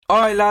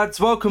Alright lads,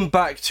 welcome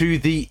back to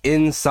the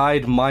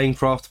Inside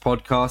Minecraft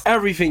Podcast.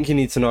 Everything you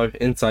need to know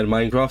inside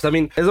Minecraft. I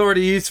mean, there's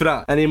already use for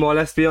that anymore,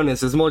 let's be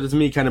honest. It's more just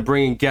me kind of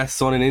bringing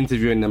guests on and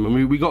interviewing them.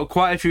 And we got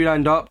quite a few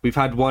lined up. We've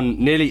had one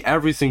nearly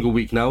every single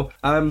week now.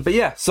 But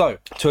yeah, so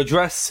to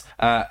address,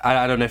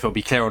 I don't know if it'll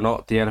be clear or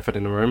not, the elephant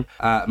in the room.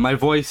 My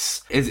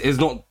voice is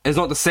not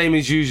the same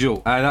as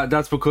usual.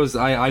 That's because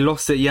I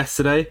lost it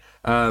yesterday.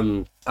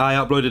 I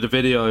uploaded a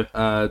video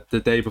the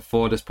day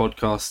before this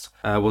podcast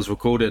was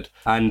recorded,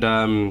 and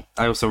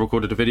I also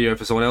recorded a video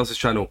for someone else's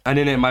channel, and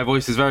in it my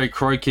voice is very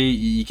croaky.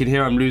 You can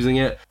hear I'm losing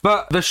it,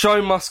 but the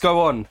show must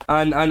go on.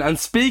 And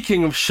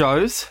speaking of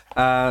shows,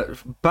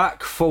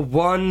 back for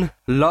one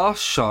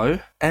last show,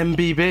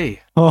 MBB.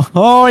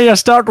 Oh, you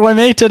start with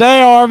me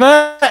today,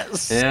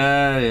 Orbitzz.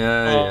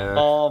 Yeah.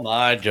 Oh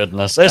my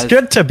goodness, it's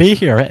good to be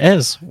here. It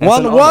is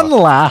one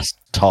last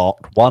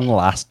talk.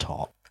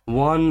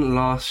 One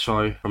last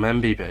show from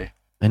MBB.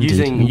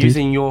 Indeed.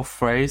 Using your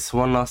phrase,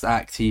 one last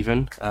act,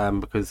 even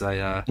because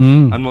I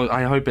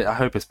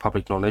hope it's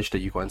public knowledge that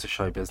you got into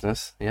show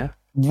business. Yeah.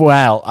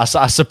 Well,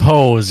 I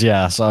suppose,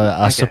 yes.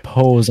 I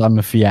suppose I'm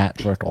a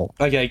theatrical.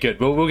 Okay, good.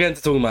 Well, we'll get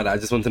into talking about that. I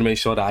just wanted to make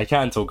sure that I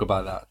can talk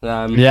about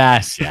that.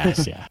 Yes.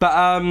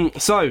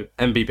 But so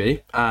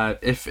MBB.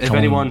 If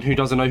anyone who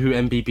doesn't know who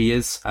MBB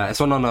is,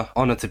 it's an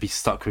honor to be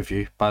stuck with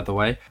you. By the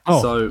way.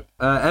 Oh. So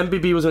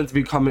MBB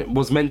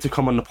was meant to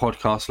come on the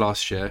podcast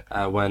last year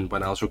when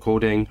I was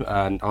recording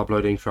and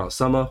uploading throughout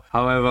summer.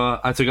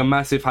 However, I took a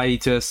massive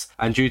hiatus,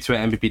 and due to it,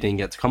 MBB didn't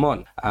get to come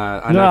on.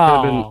 And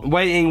I've been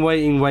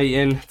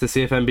waiting to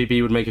see if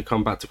MBB would make a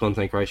comeback to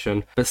content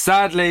creation, but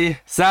sadly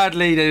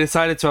they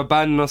decided to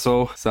abandon us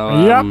all.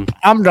 So yep,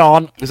 I'm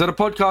gone. So the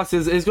podcast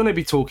is going to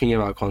be talking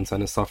about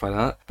content and stuff like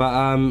that,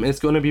 but it's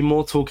going to be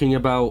more talking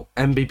about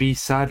MBB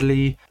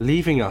sadly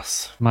leaving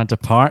us. My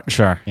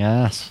departure.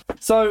 Yes.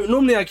 So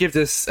normally I give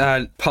this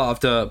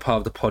part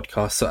of the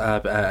podcast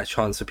a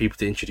chance for people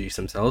to introduce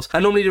themselves,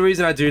 and normally the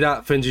reason I do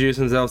that for introduce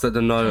themselves at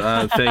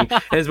the thing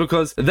is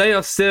because they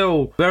are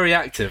still very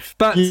active.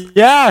 But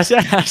yes.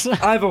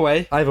 Either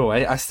way,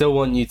 I still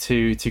want you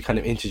to kind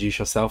of introduce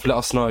yourself. Let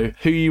us know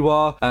who you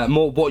are,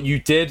 more what you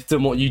did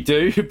than what you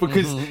do,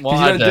 because you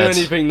don't do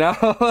anything now.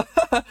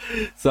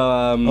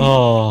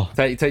 So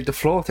take the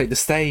floor, take the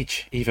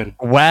stage even.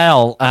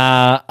 Well,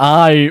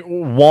 I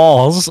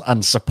was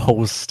and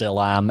suppose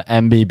still am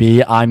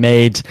MBB. I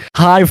made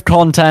Hive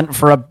content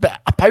for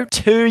about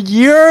 2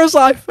 years,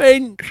 I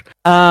think.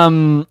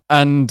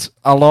 And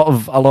a lot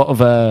of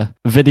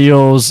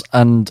videos,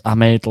 and I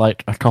made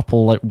like a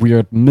couple like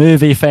weird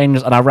movie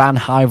things, and I ran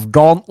Hive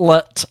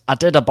Gauntlet. I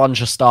did a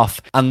bunch of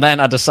stuff, and then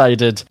I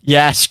decided,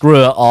 yeah,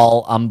 screw it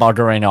all, I'm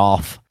buggering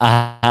off.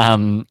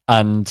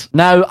 And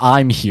now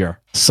I'm here.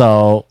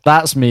 So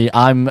that's me.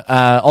 I'm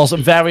also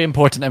very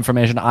important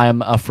information. I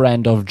am a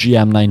friend of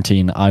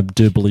GM19. I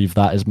do believe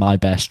that is my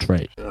best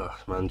trait. Oh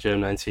man,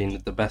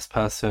 GM19, the best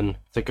person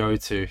to go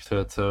to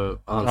answer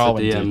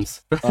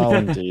DMs. Oh,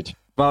 indeed.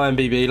 Well,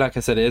 MBB, like I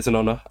said, it is an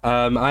honor.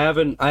 I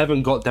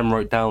haven't got them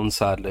wrote down,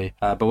 sadly.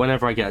 But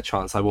whenever I get a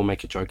chance, I will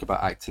make a joke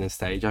about acting on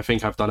stage. I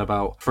think I've done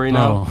about 3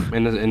 now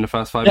in the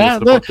first 5 minutes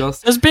of the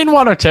podcast. There's been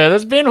one or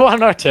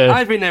two.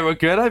 I think they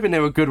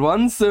were good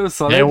ones. They were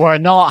solid. They were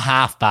not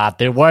half bad.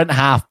 They weren't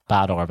half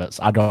bad, Orbitzz.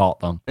 I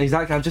got them.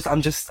 Exactly.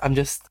 I'm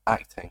just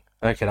acting.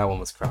 Okay, that one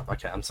was crap.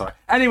 Okay, I'm sorry.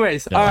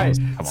 Anyways, all right.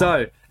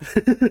 So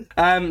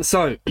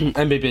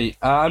MBB,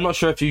 I'm not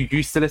sure if you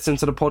used to listen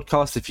to the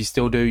podcast. If you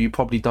still do, you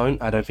probably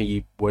don't. I don't think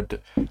you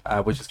would.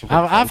 Which is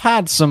I've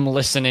had some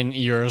listening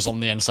ears on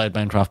the Inside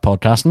Minecraft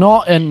podcast,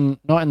 not in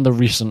the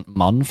recent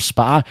months,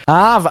 but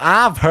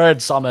I've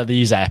heard some of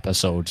these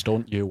episodes.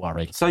 Don't you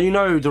worry. So you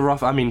know the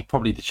rough. I mean,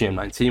 probably the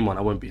GM19 one.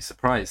 I wouldn't be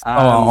surprised.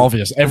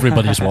 Obvious.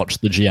 Everybody's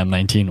watched the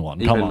GM19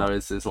 one. Even though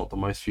it's not the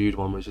most viewed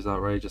one, which is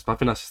outrageous. But I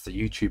think that's just a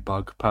YouTube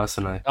bug, personally.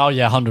 Oh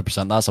yeah,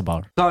 100%. That's a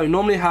bug. So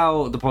normally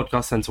how the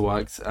podcast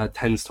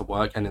tends to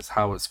work, and it's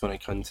how it's going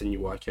to continue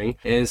working,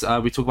 is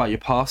we talk about your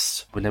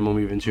past, but then we'll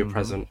move into your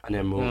present, and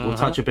then we'll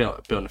touch a bit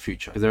on the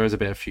future, because there is a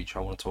bit of future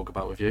I want to talk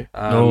about with you.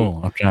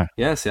 Okay.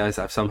 Yes,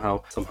 I've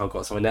somehow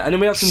got something there, and then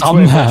we have some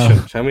Twitter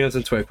questions, and we have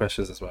some Twitter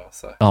questions as well.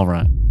 So all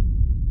right,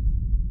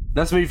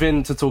 let's move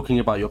into talking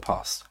about your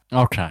past.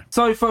 Okay.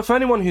 So for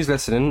anyone who's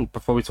listening,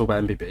 before we talk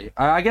about MBB,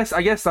 I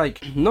guess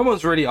like no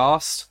one's really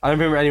asked. I don't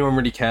think anyone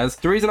really cares.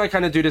 The reason I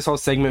kind of do this whole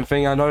segment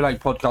thing, I know like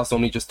podcasts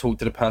only just talk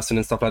to the person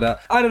and stuff like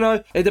that. I don't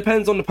know. It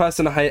depends on the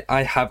person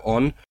I have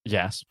on.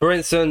 Yes. For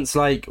instance,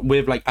 like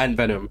with like Ant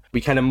Venom, we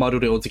kind of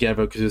muddled it all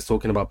together because we was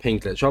talking about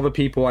Pink Glitch. Other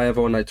people I have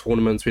on like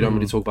tournaments, we don't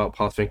really talk about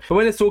past thing. But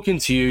when it's talking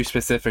to you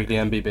specifically,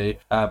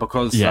 MBB,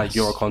 because like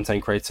you're a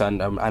content creator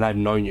and I've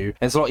known you,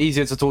 it's a lot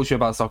easier to talk to you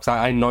about stuff because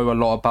I know a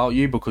lot about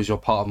you because you're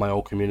part of my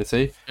old community.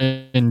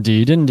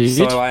 Indeed.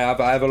 So I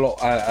have a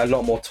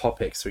lot more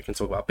topics we can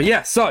talk about. But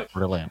yeah, so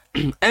brilliant.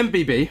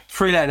 MBB,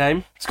 3-letter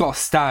name. It's got to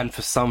stand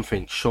for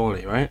something,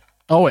 surely, right?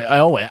 Oh,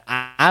 it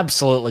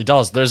absolutely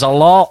does. There's a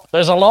lot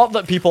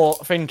that people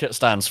think it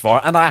stands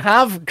for, and I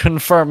have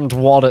confirmed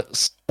what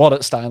what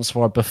it stands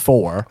for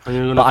before,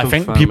 And but I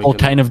think people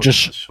kind of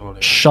just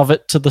shove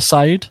it to the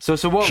side. So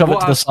what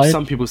have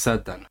some people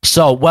said then?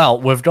 So, well,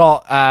 we've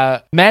got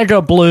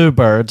Mega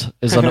Bluebird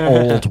is an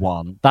old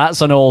one.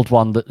 That's an old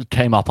one that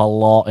came up a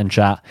lot in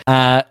chat.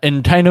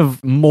 In kind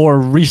of more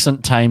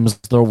recent times,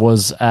 there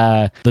was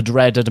the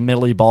dreaded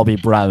Millie Bobby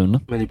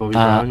Brown. Millie Bobby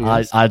Brown,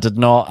 yes. I did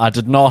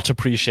not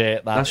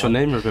appreciate that. That's your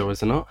name reveal,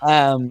 is it not?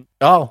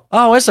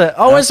 Oh, is it?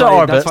 Oh, is it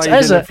Orbitzz? That's why you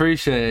didn't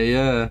appreciate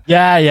it,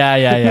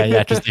 yeah.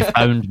 Because they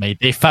found me.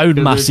 They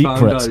found my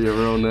secrets. Found out your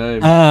real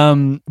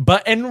name.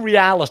 But in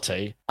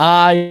reality,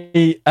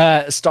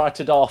 I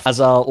started off as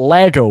a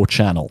Lego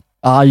channel.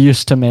 I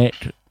used to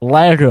make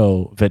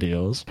Lego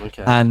videos,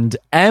 and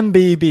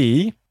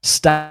MBB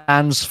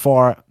stands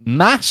for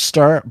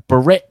Master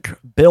Brick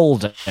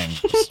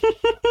Buildings.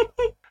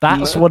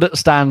 That's what it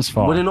stands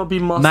for. Would it not be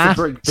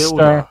Master Brick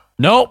Builder?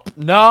 Nope.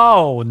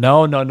 No.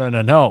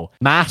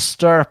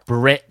 Master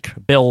Brick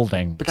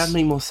Buildings. But that'd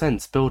make more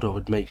sense. Builder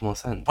would make more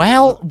sense.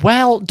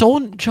 Well,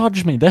 don't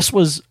judge me. This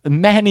was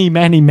many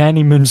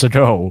moons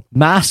ago.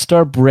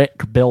 Master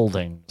Brick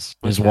Buildings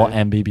is what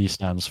MBB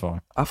stands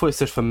for. I thought it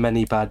stood for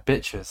many bad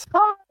bitches.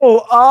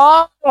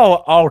 Oh,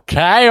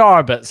 okay,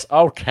 Orbitzz.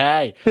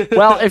 Okay.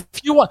 Well,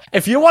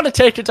 if you want to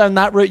take it down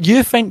that route,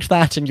 you think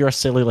that in your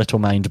silly little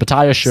mind. But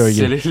I assure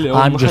you,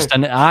 I'm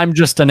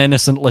just an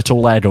innocent little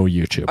Lego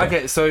YouTuber.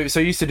 Okay, so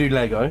you used to do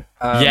Lego.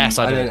 Yes,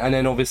 I did. And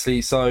then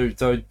obviously, so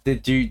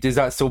does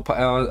that still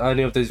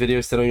any of those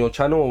videos still on your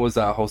channel, or was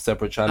that a whole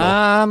separate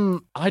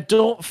channel? I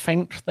don't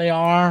think they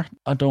are.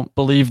 I don't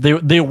believe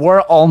they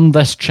were on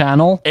this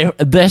channel.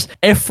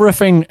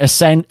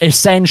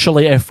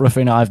 Essentially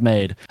everything I've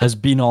made has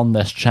been on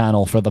this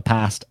channel for the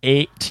past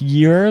 8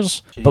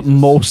 years, but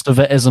most of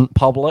it isn't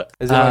public.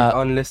 Is it like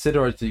unlisted,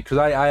 or because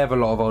I have a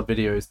lot of old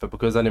videos, but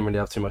because I didn't really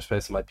have too much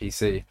space on my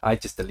PC, I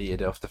just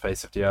deleted it off the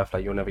face of the earth.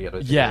 Like, you'll never get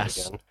those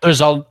videos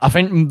again. I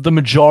think the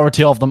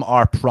majority of them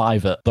are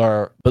private,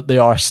 but they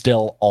are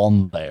still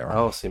on there.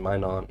 Oh, see,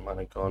 mine aren't. Mine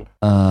are gone.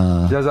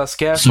 There's that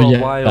scare for a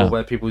while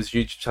where people's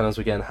YouTube channels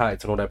were getting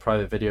hacked and all their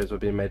private videos were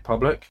being made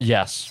public.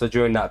 Yes. So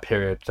during that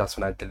period, that's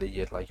when I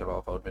deleted like a lot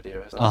of old videos.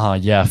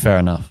 Yeah, fair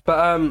enough.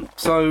 But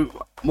so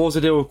what was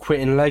the deal with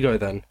quitting Lego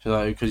then?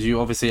 Because you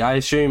obviously, I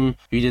assume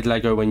you did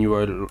Lego when you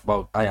were,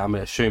 well, I am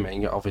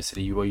assuming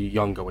obviously you were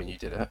younger when you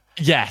did it.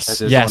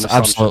 Yes,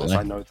 absolutely.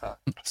 I know that.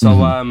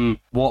 So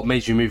what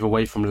made you move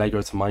away from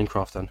Lego to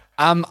Minecraft then?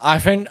 I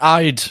think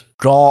I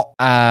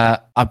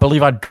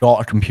believe I'd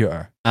got a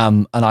computer.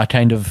 And I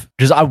kind of,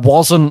 because I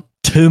wasn't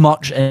too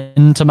much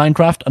into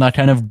Minecraft, and I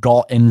kind of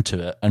got into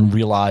it and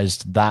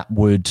realized that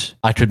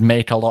I could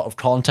make a lot of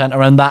content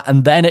around that.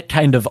 And then it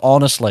kind of,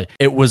 honestly,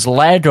 it was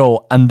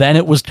Lego, and then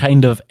it was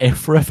kind of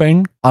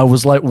everything. I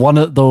was like one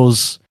of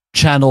those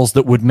channels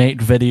that would make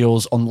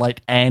videos on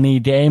like any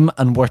game,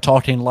 and we're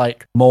talking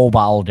like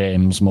mobile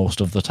games most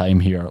of the time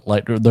here.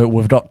 Like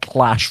we've got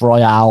Clash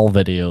Royale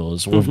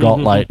videos, we've got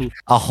like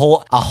a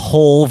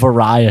whole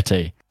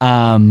variety.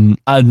 And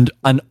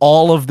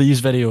all of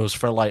these videos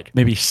for like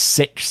maybe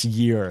 6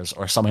 years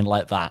or something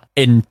like that,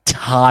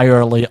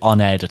 entirely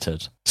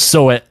unedited.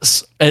 So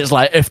it's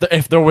like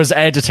if there was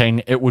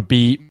editing, it would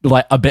be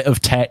like a bit of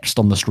text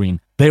on the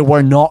screen. They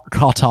were not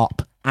cut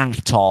up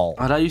at all.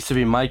 That used to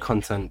be my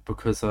content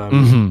because I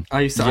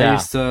used to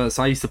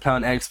play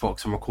on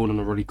Xbox and record on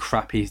a really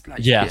crappy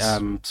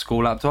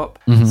school laptop.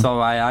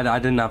 So I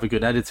didn't have a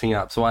good editing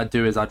app. So what I'd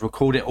do is I'd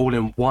record it all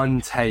in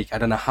one take. I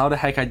don't know how the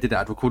heck I did it.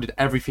 I'd recorded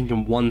everything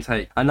in one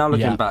take. And now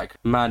looking back,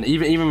 man,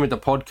 even with the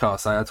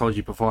podcast, I told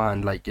you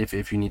beforehand, like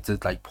if you need to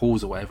like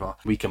pause or whatever,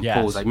 we can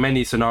pause. Like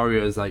many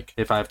scenarios, like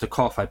if I have to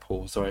cough, I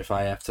pause, or if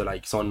I have to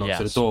like someone knocks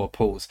at the door,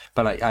 pause.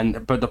 But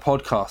the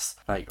podcast,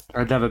 like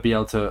I'd never be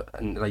able to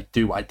like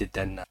do what I did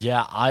then.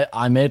 Yeah,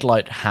 I made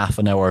like half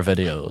an hour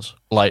videos,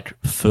 like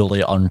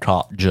fully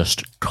uncut,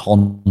 just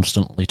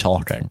constantly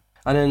talking.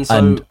 And then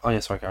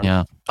sorry, Karen.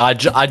 Yeah, I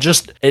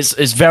just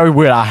it's very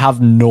weird. I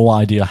have no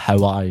idea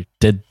how I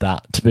did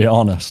that, to be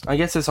honest. I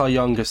guess it's our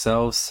younger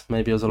selves.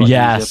 Maybe it was a lot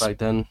easier back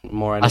then.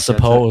 More energy. I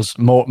suppose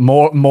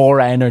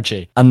more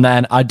energy. And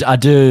then I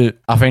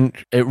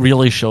think it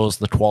really shows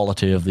the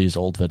quality of these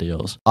old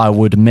videos. I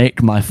would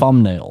make my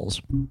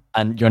thumbnails,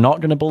 and you're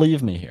not going to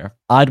believe me here,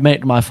 I'd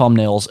make my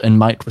thumbnails in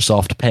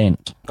Microsoft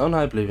Paint. Oh no,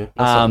 I believe you.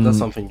 That's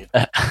something you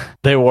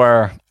They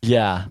were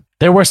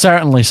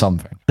certainly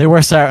something.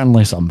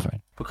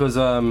 Because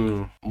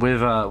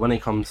with when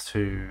it comes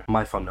to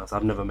my thumbnails,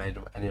 I've never made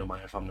any of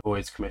my own thumbnails.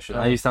 Always commissioned.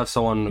 I used to have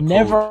someone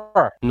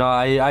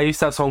I used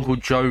to have someone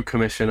called Joe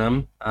commission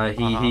them.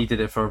 He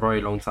did it for a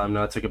very long time.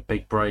 Now I took a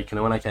big break, and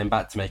then when I came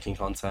back to making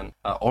content,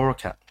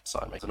 Oracat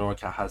started making.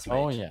 Oracat has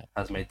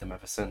made them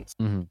ever since.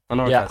 And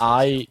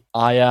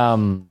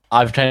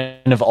I've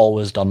kind of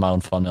always done my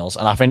own thumbnails,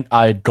 and I think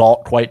I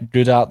got quite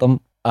good at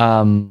them.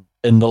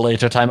 In the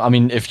later time, I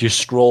mean, if you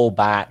scroll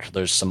back,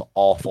 there's some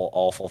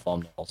awful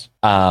thumbnails.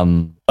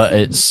 But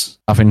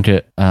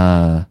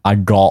I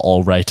got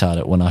all right at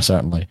it when I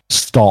certainly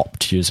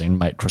stopped using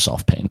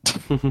Microsoft Paint.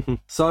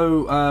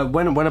 So,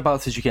 when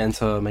about did you get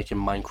into making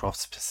Minecraft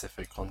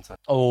specific content?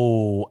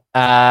 Oh,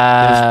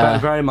 It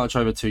was very much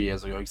over 2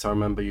 years ago, because I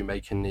remember you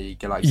making the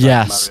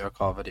yes. Mario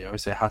Kart video,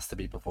 so it has to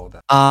be before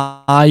then.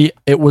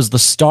 It was the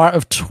start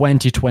of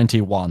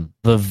 2021,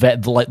 the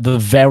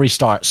very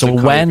start. So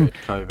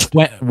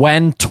COVID.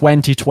 when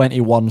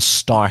 2021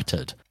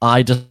 started,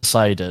 I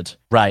decided,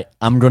 right,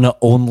 I'm gonna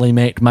only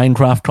make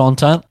Minecraft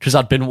content, because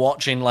I'd been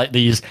watching like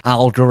these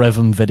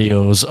algorithm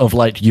videos of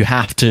like you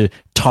have to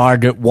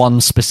target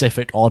one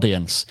specific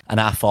audience,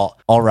 and I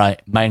thought, all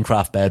right,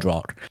 Minecraft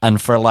Bedrock.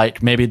 And for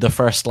like maybe the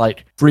first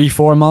like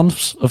 3-4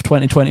 months of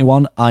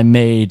 2021, I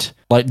made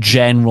like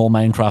general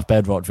Minecraft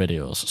Bedrock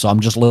videos. So I'm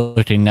just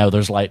looking now.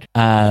 There's like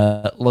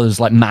manhunt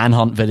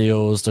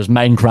videos. There's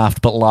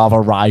Minecraft but lava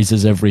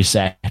rises every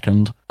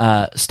second,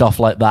 stuff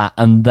like that.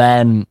 And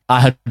then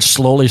I had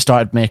slowly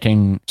started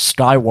making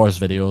Skywars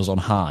videos on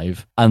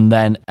Hive. And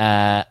then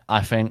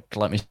I think,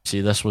 let me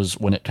see, this was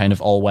when it kind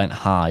of all went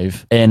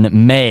Hive.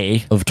 In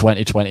May of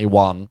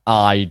 2021,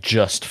 I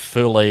just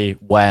fully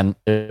went,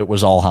 it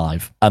was all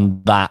Hive.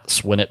 And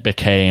that's when I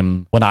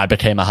became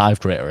a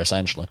Hive creator,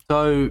 essentially.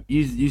 So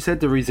you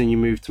said the reason you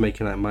moved to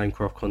making like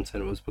Minecraft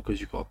content was because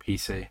you got a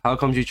PC. How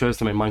come you chose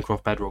to make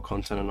Minecraft Bedrock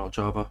content and not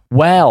Java?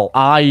 Well,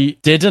 I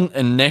didn't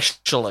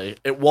initially.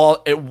 It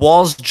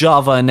was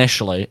Java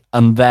initially,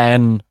 and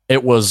then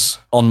it was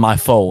on my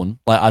phone.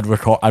 Like I'd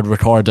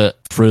record it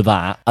through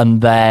that,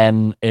 and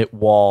then I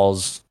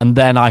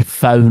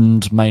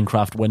found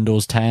Minecraft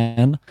Windows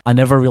 10. I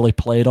never really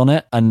played on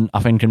it, and I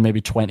think in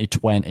maybe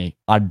 2020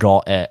 I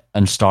got it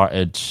and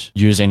started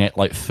using it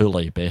like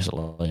fully,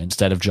 basically,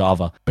 instead of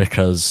Java,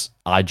 because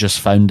I just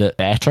found it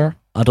better.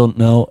 I don't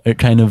know. It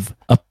kind of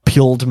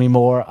appealed to me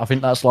more. I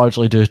think that's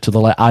largely due to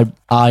the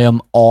I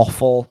am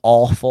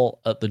awful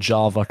at the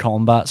Java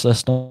combat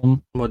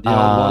system. What, the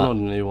old one or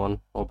the new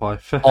one? Or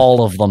both?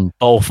 All of them.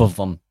 Both of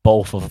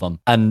them.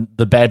 And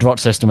the Bedrock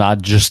system I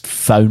just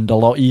found a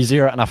lot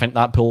easier, and I think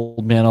that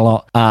pulled me in a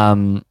lot.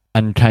 And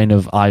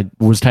I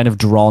was kind of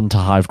drawn to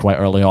Hive quite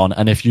early on.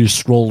 And if you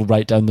scroll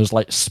right down, there's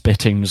like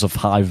spittings of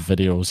Hive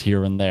videos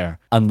here and there.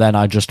 And then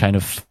I just kind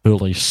of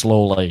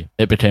slowly,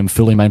 it became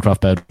fully Minecraft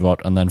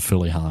Bedrock and then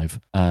fully Hive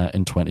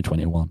in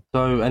 2021.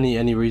 So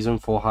any reason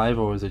for Hive,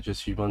 or was it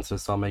just you wanted to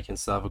start making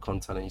server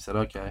content and you said,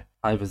 okay,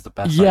 Hive is the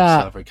best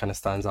server, it kind of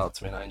stands out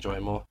to me and I enjoy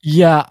it more?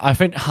 Yeah, I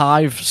think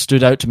Hive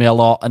stood out to me a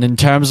lot. And in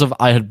terms of,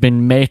 I had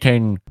been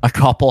making a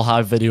couple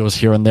Hive videos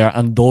here and there,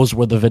 and those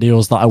were the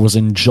videos that I was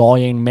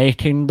enjoying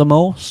making the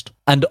most.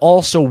 And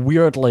also,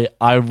 weirdly,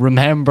 I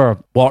remember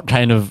what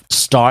kind of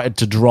started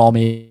to draw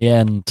me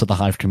into the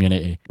Hive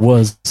community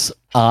was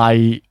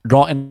I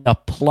got in a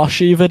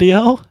plushie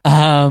video.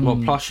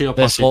 Plushie or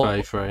plushie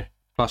 33?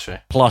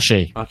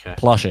 Plushie. Okay.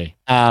 Plushie.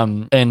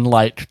 In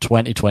like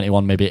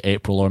 2021, maybe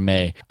April or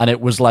May. And it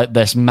was like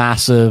this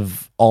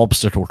massive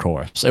obstacle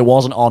course. It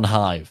wasn't on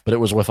Hive, but it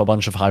was with a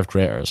bunch of Hive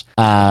creators.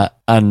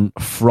 And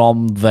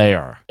from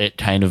there, it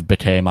kind of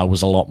became, I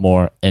was a lot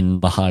more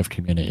in the Hive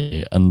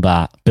community, and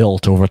that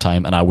built over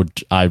time, and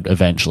I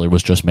eventually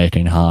was just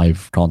making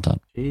Hive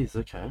content. Jeez,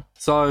 okay.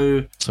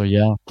 So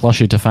yeah,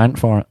 plushie to thank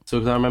for it. So,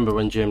 because I remember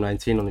when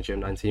GM19 on the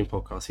GM19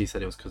 podcast, he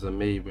said it was because of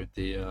me with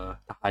the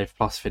Hive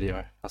Plus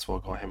video. That's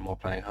what got him more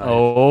playing Hive.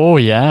 Oh,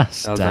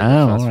 yes. That was like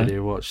the first video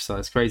you watched. So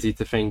it's crazy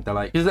to think that,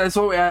 like, because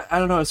I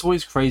don't know, it's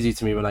always crazy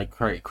to me when like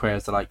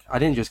creators are like, I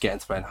didn't just get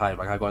into playing Hive,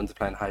 like I got into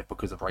playing Hive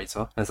because of Rater.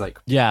 And it's like,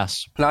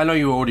 yes. I know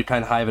you were already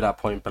playing Hive at that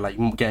point, but like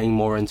getting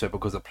more into it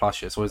because of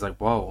plushie, it's always like,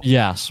 whoa.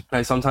 Yes.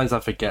 Like sometimes I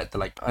forget that,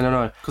 like, I don't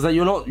know, because like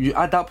you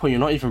at that point you're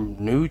not even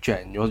new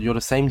gen, you're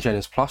the same gen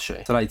as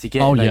plushie. So like to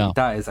get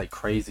that is like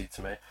crazy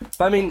to me.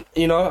 But I mean,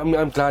 you know,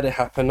 I'm glad it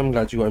happened. I'm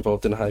glad you got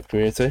involved in the Hive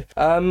community.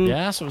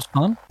 Yes, it was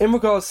fun. In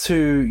regards to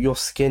your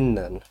skin,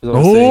 then.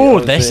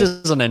 Obviously, this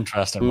is an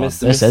interesting one.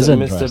 This is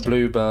interesting. Mr.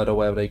 Bluebird or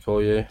whatever they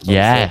call you.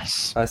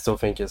 Yes. I still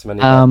think it's many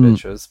bad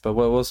pictures. But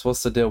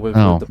what's the deal with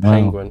the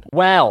penguin?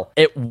 Well,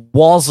 it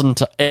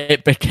wasn't.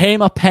 It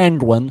became a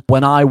penguin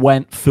when I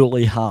went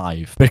fully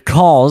Hive,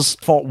 because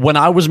when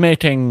I was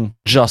making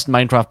just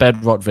Minecraft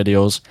Bedrock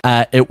videos,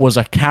 it was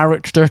a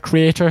character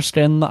creator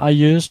skin that I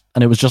used,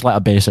 and it was just like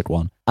a basic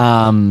one.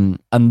 And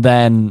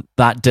then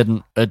that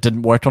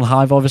didn't work on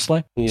Hive,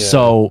 obviously. Yeah.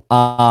 So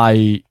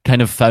I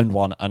kind of found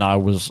one, and I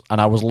was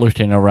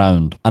looking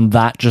around, and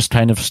that just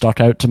kind of stuck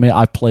out to me.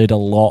 I played a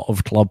lot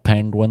of Club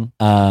Penguin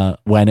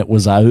when it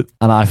was out,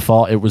 and I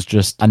thought it was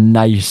just a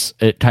nice.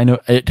 It kind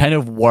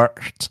of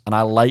worked, and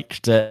I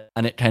liked it,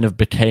 and it kind of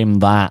became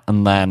that.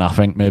 And then I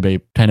think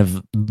maybe kind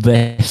of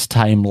this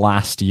time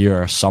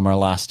summer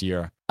last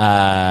year,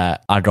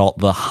 I got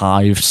the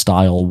Hive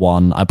style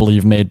one, I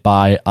believe made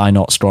by I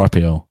Not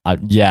Scorpio.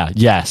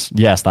 Yes,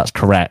 that's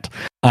correct.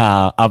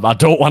 I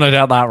don't want to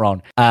get that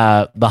wrong.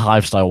 The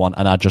Hive style one,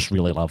 and I just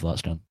really love that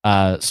skin.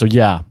 So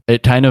yeah,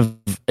 it kind of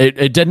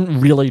it didn't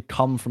really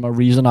come from a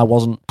reason. I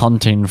wasn't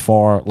hunting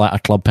for like a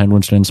Club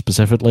Penguin skin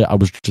specifically. I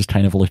was just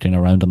kind of looking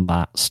around, and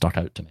that stuck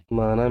out to me.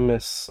 Man, I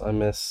miss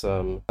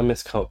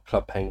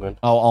Club Penguin.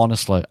 Oh,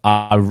 honestly,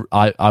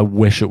 I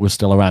wish it was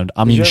still around.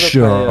 I mean,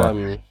 sure,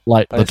 play,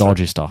 like the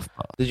dodgy stuff.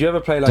 Did you ever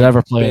play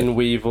like Bin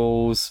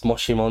Weevils,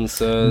 Moshi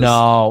Monsters?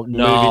 No,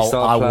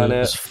 I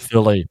was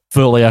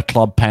fully a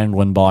Club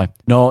Penguin boy.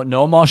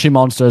 No Moshi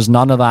Monsters,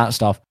 none of that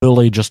stuff.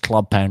 Fully just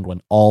Club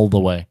Penguin all the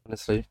way.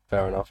 Honestly,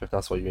 fair enough if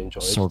that's what you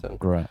enjoyed. So then.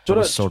 Great.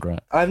 So great.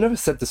 I've never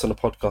said this on a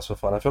podcast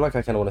before, and I feel like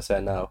I kind of want to say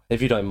it now,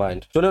 if you don't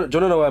mind. Do you want to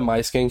know where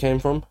my skin came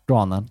from? Go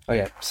on then.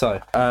 Okay,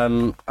 so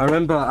I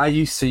remember I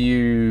used to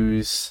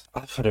use.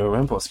 I don't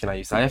remember what skin I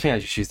used. I think I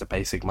just used the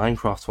basic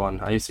Minecraft one.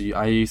 I used to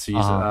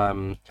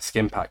use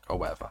skin pack or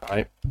whatever,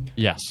 right?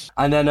 Yes.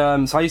 And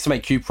then so I used to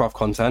make CubeCraft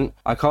content.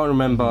 I can't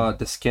remember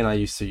the skin I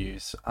used to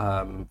use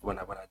when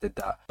I did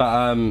that.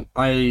 But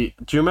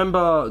do you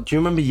remember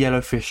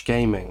Yellowfish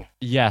Gaming?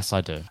 Yes,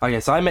 I do. Okay,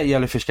 so I met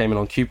Yellowfish Gaming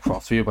on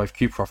CubeCraft. We were both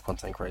CubeCraft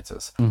content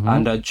creators.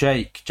 And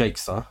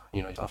Jakester,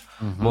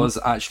 was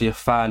actually a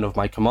fan of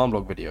my command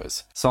block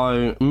videos.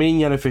 So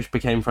me and Yellowfish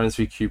became friends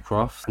through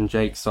CubeCraft, and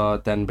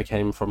Jakester then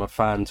became from a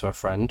fan to a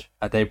friend.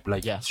 They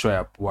straight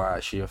up were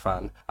actually a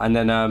fan. And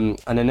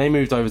then they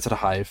moved over to the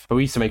Hive, but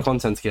we used to make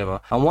content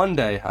together. And one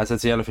day I said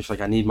to Yellowfish,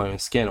 like, I need my own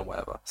skin or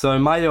whatever. So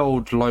my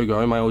old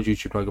logo, my old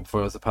YouTube logo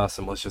before I was a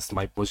person was just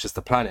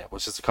a planet,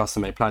 was just a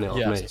custom made planet of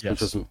me,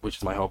 which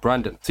is my whole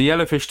branding. So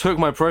Yellowfish took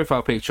my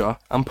profile picture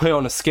and put it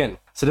on a skin.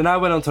 So then I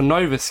went on to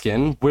Nova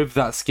Skin. With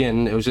that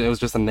skin, it was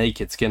just a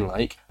naked skin,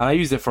 and I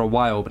used it for a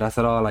while, but I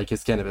said,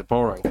 it's getting a bit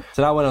boring.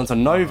 So then I went on to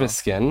Nova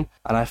Skin,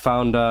 and I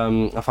found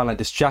like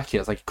this jacket. It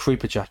was like a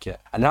creeper jacket,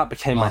 and that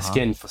became my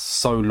skin for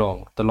so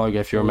long. The logo,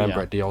 if you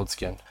remember it, the old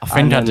skin. I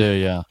think I do,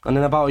 yeah. And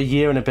then about a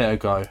year and a bit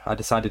ago, I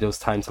decided it was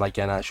time to like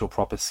get an actual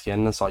proper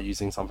skin and start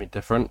using something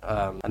different.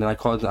 And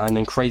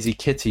then Crazy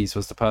Kitties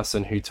was the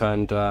person who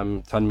turned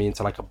me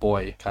into like a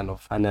boy, kind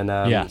of. And then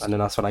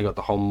that's when I got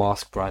the whole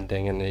mask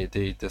branding and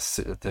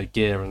the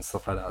gear and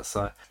stuff like that.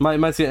 So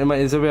my skin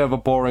is a bit of a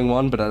boring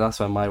one, but that's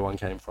where my one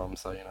came from.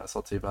 So it's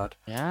not too bad.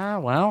 Yeah,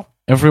 well,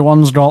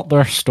 everyone's got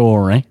their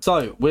story.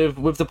 So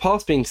with the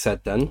past being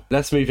said, then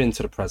let's move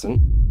into the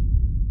present.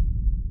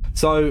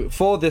 So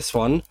for this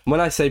one,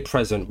 when I say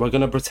present, we're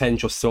going to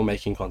pretend you're still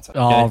making content.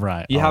 Okay? All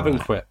right. You haven't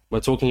quit. We're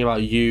talking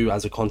about you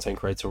as a content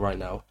creator right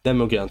now. Then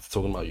we'll get on to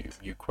talking about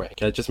you quit.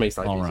 Okay? It just makes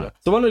life easier. Right.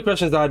 So one of the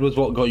questions I had was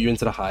what got you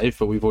into the Hive,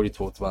 but we've already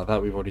talked about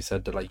that. We've already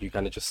said that like you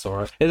kind of just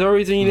saw it. Is there a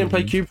reason you didn't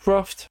play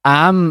CubeCraft?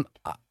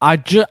 I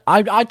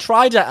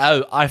tried it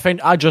out. I think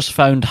I just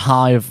found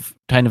Hive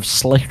kind of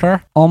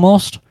slicker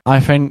almost. I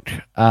think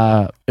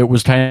it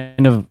was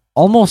kind of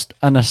almost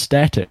an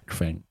aesthetic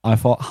thing. I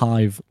thought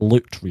Hive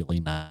looked really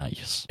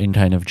nice in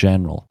kind of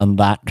general, and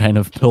that kind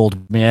of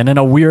pulled me in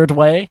a weird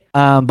way.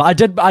 But I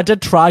did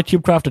try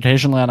CubeCraft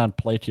occasionally, and I'd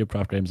play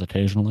CubeCraft games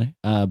occasionally.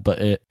 But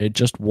it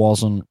just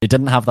wasn't. It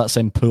didn't have that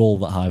same pull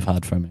that Hive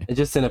had for me. It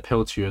just didn't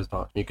appeal to you as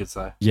much, you could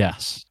say.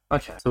 Yes.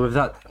 Okay, so with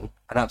that then,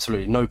 and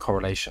absolutely no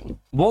correlation,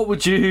 what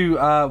would you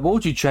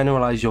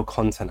generalize your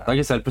content? Like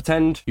I said,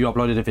 pretend you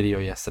uploaded a video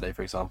yesterday,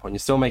 for example, and you're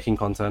still making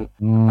content,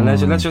 and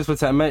let's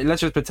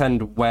just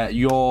pretend where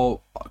your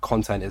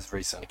content is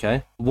recent.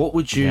 Okay, what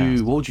would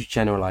you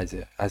generalize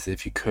it as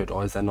if you could,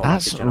 or is there not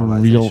like a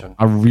generalization?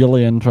 A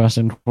really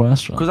interesting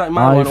question. Because like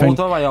my one,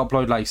 although I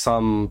upload like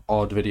some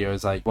odd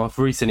videos,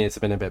 recently it's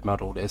been a bit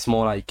muddled. It's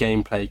more like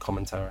gameplay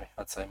commentary.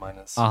 I'd say mine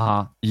is.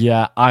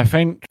 Yeah, I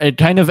think it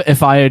kind of,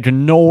 if I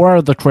ignore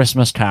the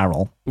Christmas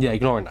Carol. Yeah,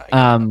 ignoring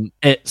that.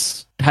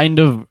 It's kind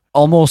of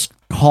almost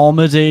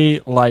comedy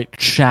like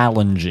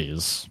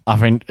challenges, I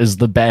think is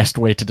the best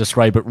way to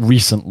describe it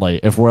recently.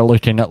 If we're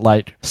looking at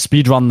like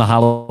speedrun the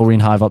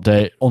Halloween Hive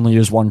update, only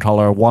use one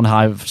color, one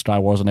Hive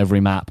Star Wars on every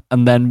map.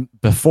 And then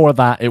before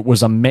that, it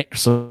was a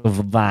mix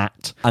of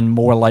that and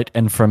more like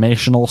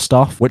informational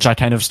stuff, which I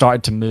kind of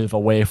started to move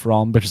away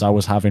from because I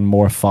was having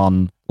more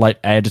fun like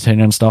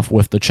editing and stuff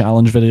with the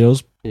challenge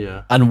videos.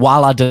 Yeah. And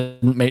while I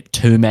didn't make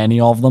too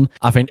many of them,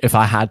 I think if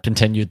I had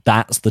continued,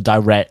 that's the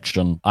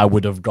direction I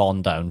would have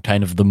gone down.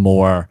 Kind of the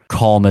more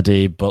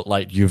comedy, but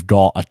like you've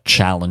got a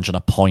challenge and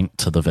a point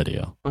to the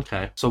video.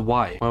 Okay. So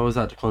why? Why was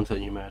that the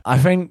content you made? I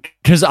think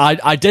because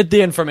I did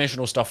the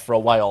informational stuff for a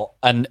while,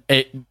 and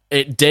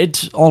it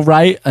did all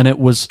right, and it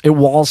was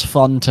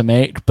fun to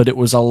make, but it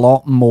was a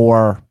lot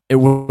more. It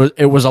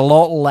was a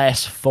lot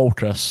less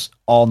focus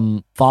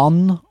on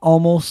fun,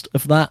 almost,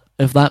 if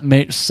that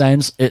makes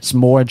sense. It's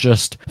more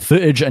just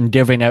footage and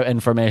giving out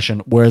information,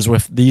 whereas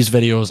with these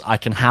videos I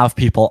can have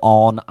people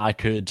on, I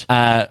could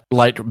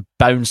like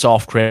bounce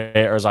off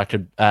creators, I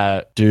could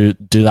do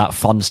that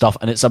fun stuff,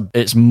 and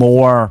it's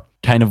more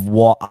kind of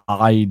what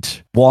I'd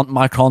want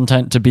my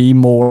content to be,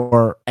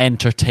 more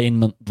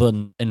entertainment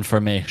than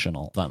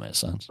informational, if that makes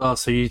sense. Oh,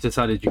 so you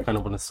decided you kind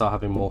of want to start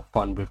having more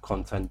fun with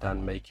content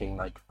than making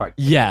like fact.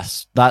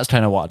 Yes, that's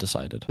kind of what I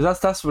decided.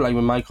 That's like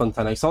with my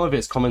content, like some of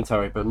it's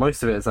commentary, but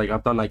most of it is like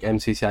I've done like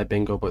MCCI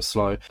bingo but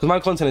slow, because my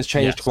content has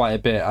changed quite a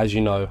bit, as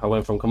you know. I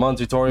went from command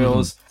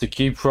tutorials to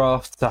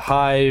CubeCraft to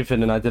Hive,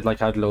 and then I had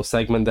a little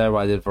segment there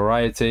where I did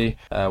variety,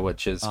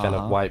 which is kind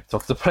of wiped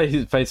off the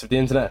face of the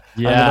internet.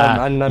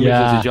 Yeah, and then I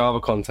moved into Java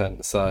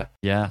content. So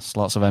yes,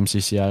 lots of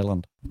MCC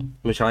Island,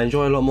 which I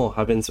enjoy a lot more.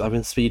 I've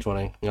been speed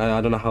running.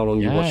 I don't know how long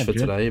you watched for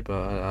today,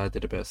 but I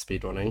did a bit of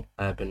speed running.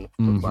 I've been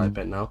for quite a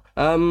bit now.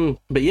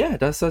 But yeah,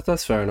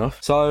 that's fair enough.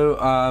 So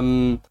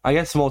I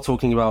guess more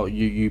talking about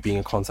you being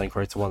a content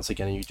creator once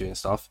again, and you doing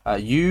stuff.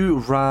 You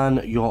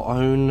ran your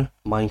own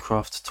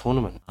Minecraft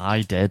tournament.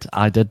 I did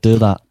do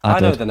that. I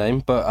know the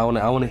name, but I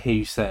want to hear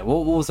you say it.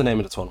 What was the name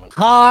of the tournament?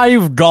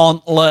 Hive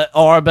Gauntlet,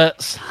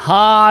 Orbitzz.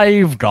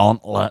 Hive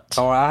Gauntlet.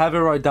 All right, I have it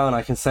right down.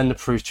 I can send the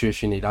proof to you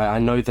if you need. I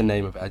know the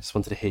name of it. I just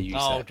wanted to hear you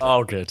say it.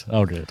 Oh,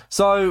 good.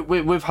 So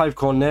with Hive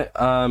Gauntlet,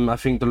 I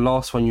think the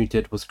last one you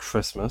did was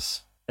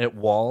Christmas. It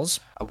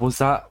was. Was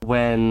that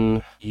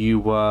when you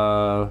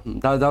were...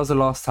 That was the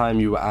last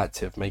time you were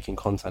active making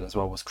content as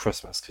well, was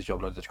Christmas, because you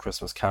uploaded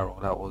Christmas Carol.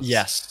 That was...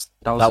 Yes.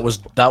 That was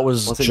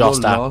just your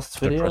last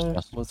after video?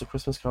 Christmas. Was the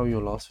Christmas Carol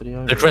your last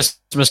video? The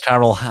Christmas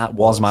Carol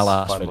was my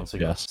last video,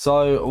 yes.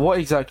 So what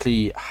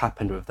exactly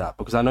happened with that?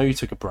 Because I know you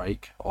took a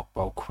break,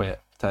 or quit.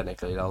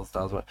 Technically, that was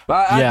what.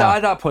 But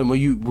at that point, were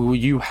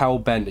you hell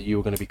bent that you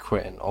were going to be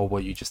quitting, or were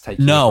you just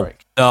taking a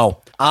break?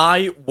 No.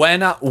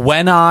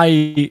 When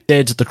I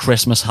did the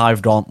Christmas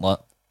Hive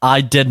Gauntlet,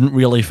 I didn't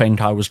really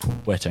think I was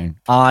quitting.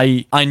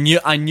 I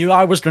knew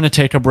I was going to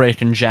take a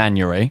break in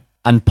January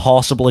and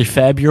possibly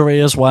February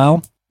as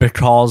well,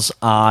 because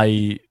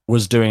I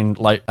was doing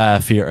like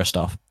theater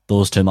stuff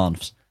those 2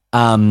 months.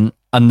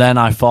 And then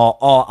I thought,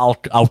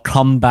 I'll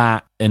come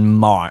back in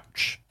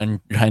March and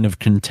kind of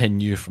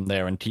continue from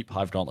there and keep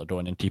Hive Gauntlet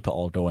going and keep it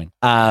all going.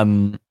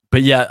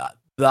 But yeah,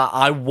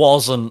 I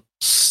wasn't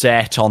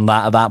set on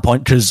that at that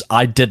point, because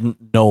I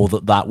didn't know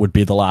that would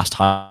be the last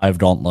Hive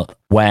Gauntlet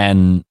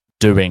when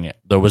doing it.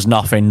 There was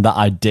nothing that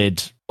I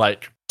did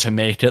like to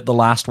make it the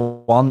last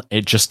one.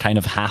 It just kind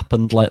of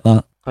happened like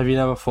that. Have you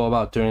never thought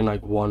about doing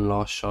like one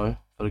last show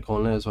for the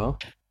Gauntlet as well?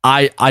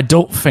 I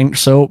don't think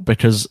so,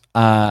 because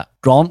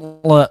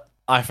Gauntlet,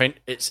 I think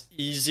it's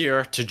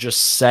easier to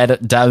just set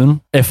it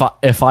down.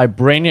 If I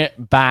bring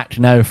it back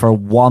now for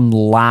one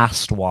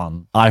last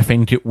one, I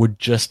think it would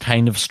just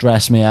kind of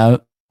stress me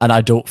out, and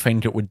I don't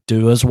think it would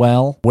do as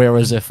well.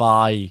 Whereas if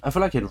I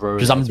feel like it'd ruin it,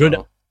 because I'm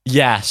good.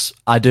 Yes,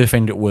 I do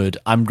think it would.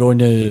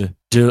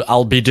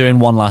 I'll be doing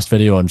one last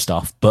video and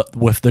stuff, but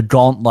with the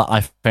Gauntlet,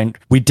 I think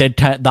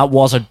that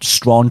was a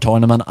strong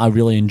tournament. I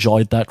really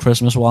enjoyed that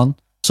Christmas one.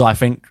 So I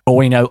think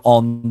going out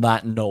on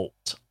that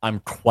note, I'm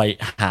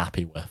quite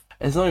happy with.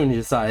 It's not even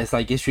just that. It's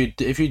like if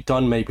you'd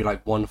done maybe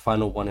like one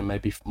final one in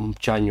maybe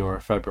January or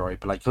February,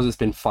 but like because it's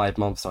been 5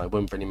 months now, it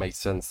wouldn't really make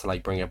sense to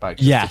like bring it back.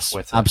 Yes,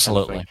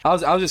 absolutely. Kind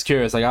of I was just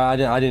curious. Like I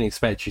didn't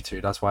expect you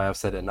to. That's why I've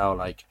said it now.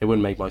 Like it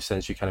wouldn't make much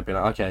sense. You kind of be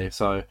like, okay,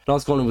 so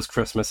last Gauntlet was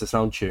Christmas. It's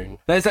now June.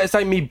 It's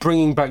like me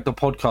bringing back the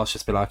podcast.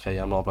 Just be like, okay,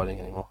 I'm not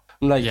uploading anymore.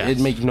 Like, yes.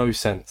 It'd make no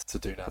sense to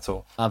do that at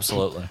all.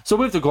 Absolutely. So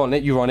with the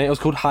Gauntlet, you run it. It was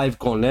called Hive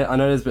Gauntlet. I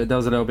know there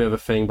was a little bit of a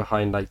thing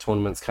behind like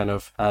tournaments kind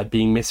of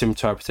being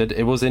misinterpreted.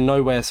 It was in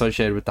no way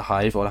associated with the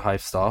Hive or the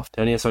Hive staff.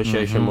 The only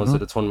association was that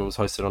the tournament was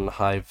hosted on the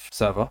Hive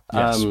server.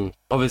 Yes.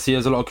 Obviously,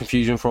 there's a lot of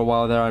confusion for a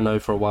while there. I know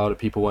for a while that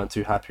people weren't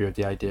too happy with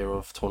the idea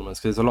of tournaments,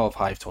 because there's a lot of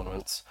Hive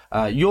tournaments.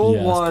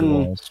 Your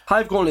one,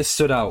 Hive Gauntlet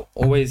stood out.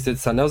 Always did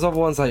stand. There was other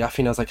ones like, I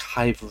think there was like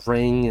Hive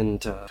Ring and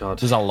God.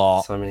 There's a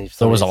lot.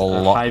 There was a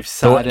lot. Hive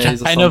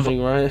Saturdays or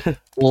something, right?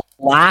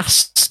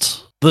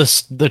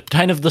 The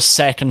kind of the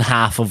second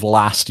half of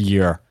last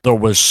year, there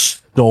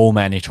was so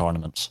many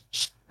tournaments.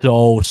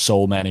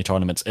 So many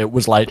tournaments. It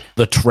was like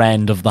the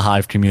trend of the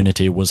Hive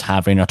community was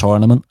having a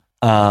tournament.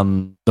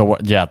 There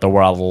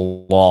were a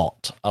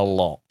lot.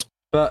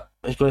 But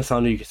it's going to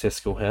sound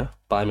egotistical here,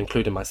 but I'm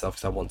including myself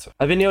because I want to.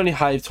 I think the only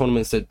Hive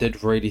tournaments that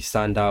did really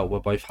stand out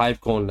were both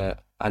Hive Gauntlet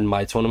and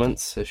my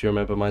tournaments, if you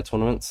remember my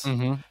tournaments.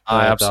 Mm-hmm.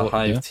 The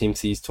Hive Team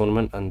C's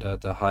tournament and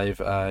the Hive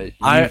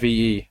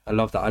UVE. I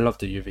love that. I love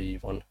the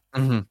UVE one.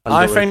 Mm-hmm.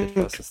 I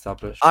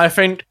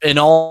think in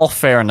all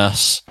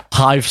fairness,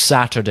 Hive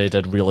Saturday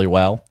did really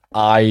well.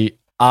 I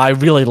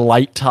really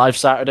liked Hive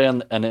Saturday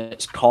and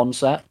its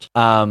concept.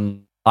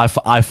 I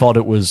thought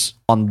it was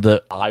one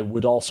that I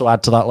would also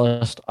add to that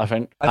list. I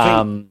think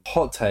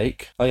hot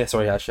take. Oh yeah,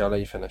 sorry. Actually, I'll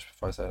let you finish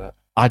before I say that.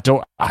 I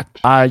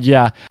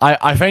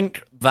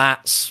think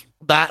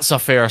that's a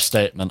fair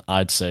statement.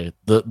 I'd say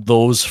that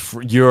those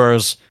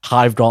yours,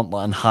 Hive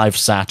Gauntlet and Hive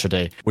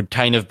Saturday, would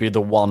kind of be the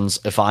ones.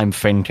 If I'm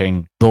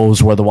thinking,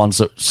 those were the ones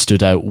that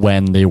stood out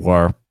when they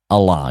were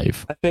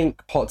alive. I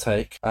think hot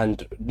take,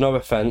 and no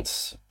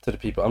offense to the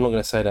people, I'm not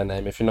going to say their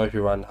name. If you know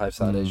who ran Hive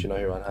Saturdays, you know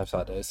who ran Hive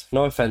Saturdays.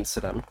 No offense to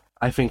them.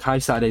 I think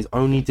Hive Saturdays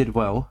only did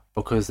well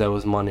because there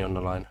was money on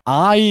the line.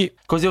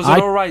 Because it was an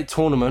alright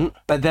tournament,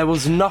 but there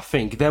was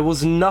nothing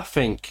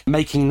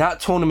making that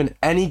tournament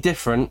any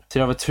different to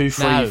the other 2,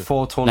 3,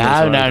 4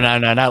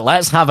 tournaments. No.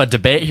 Let's have a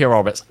debate here,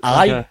 Orbitzz.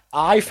 Okay.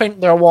 I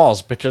think there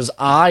was, because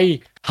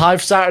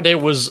Hive Saturday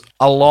was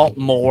a lot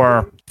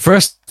more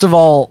First of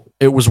all,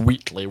 it was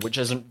weekly, which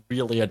isn't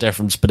really a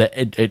difference, but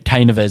it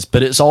kind of is.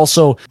 But it's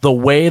also the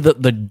way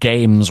that the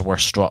games were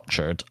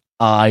structured,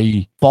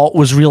 I thought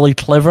was really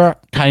clever.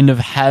 Kind of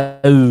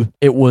how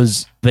it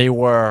was,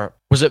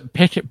 was it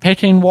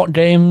picking what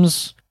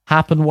games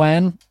happened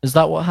when? Is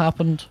that what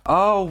happened?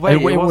 Oh, wait,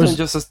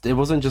 it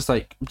wasn't just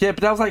like, yeah,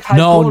 but that was like Hive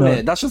Gauntlet.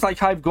 No. That's just like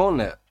Hive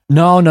Gauntlet.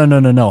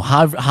 No.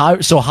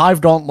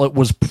 Hive Gauntlet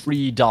was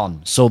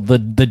pre-done. So the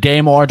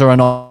game order and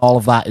all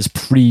of that is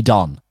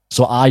pre-done.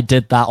 So I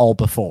did that all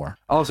before.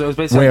 Oh, so it was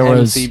basically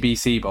like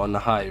MCBC, but on the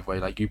Hive, where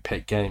like you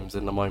pick games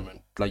in the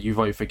moment, like you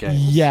vote for games.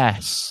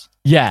 Yes.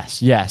 But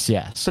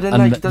then,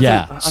 like,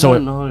 I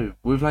don't know.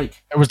 We've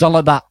like it was done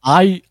like that.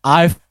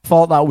 I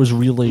thought that was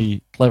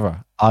really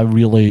clever. I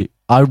really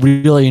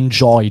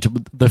enjoyed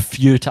the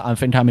few times. I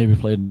think I maybe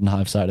played in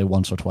Hive Saturday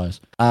once or twice.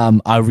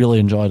 I really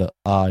enjoyed it.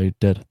 I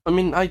did. I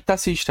mean,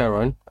 that's each their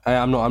own.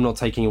 I'm not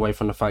taking away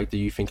from the fact that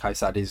you think Hive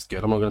Saturday is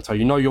good. I'm not going to tell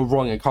you, no, you're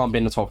wrong. It can't be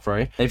in the top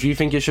 3. If you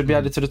think it should be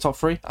added to the top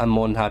 3, I'm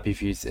more than happy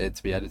for it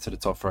to be added to the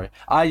top 3.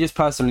 I just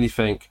personally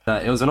think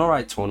that it was an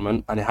alright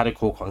tournament and it had a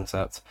cool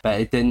concept,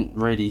 but it didn't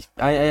really.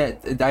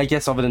 I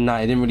guess other than that,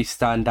 it didn't really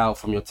stand out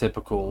from your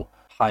typical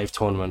Hive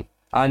tournament.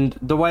 And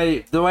the way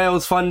it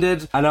was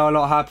funded, I know a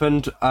lot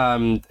happened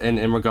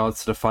in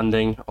regards to the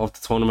funding of the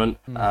tournament.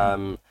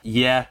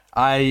 Yeah,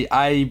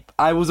 I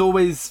was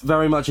always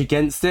very much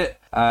against it,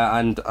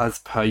 and as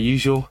per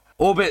usual,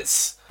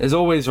 Orbitzz is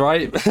always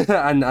right,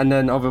 and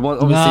then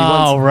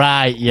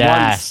obviously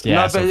yes.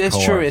 No, but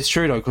it's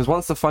true though, because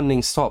once the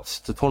funding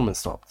stopped, the tournament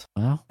stopped.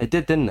 Well, it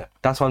did, didn't it?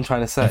 That's what I'm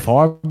trying to say. If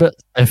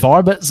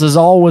Orbitzz is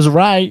always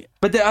right,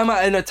 but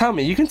tell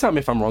me, you can tell me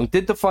if I'm wrong.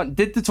 Did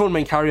the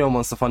tournament carry on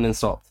once the funding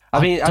stopped? I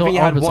think you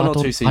had one or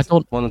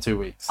two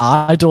weeks.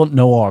 I don't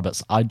know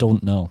Orbitzz. I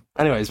don't know.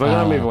 Anyways, we're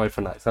going to move away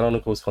from that. I don't want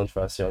to cause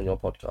controversy on your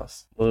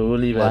podcast. We'll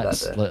leave it at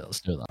that.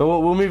 Let's do that. But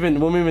we'll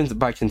move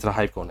back into the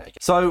Hive Gauntlet.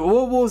 So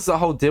what was the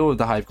whole deal with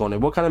the Hive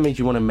Gauntlet? What kind of made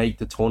you want to make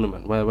the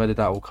tournament? Where did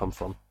that all come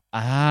from?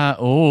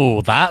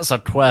 That's a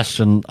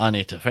question I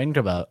need to think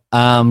about.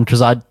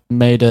 Because I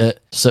made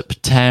it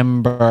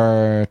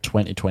September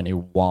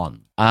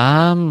 2021.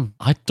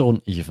 I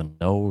don't even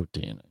know,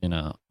 Dean. You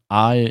know,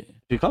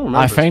 you can't remember.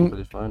 I think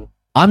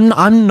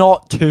I'm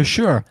not too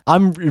sure.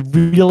 I'm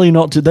really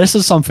not too. This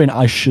is something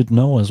I should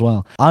know as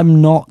well.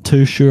 I'm not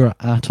too sure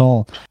at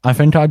all. I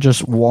think I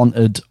just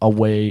wanted a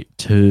way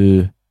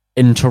to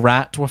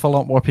interact with a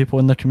lot more people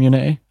in the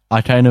community.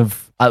 I kind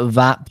of at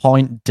that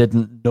point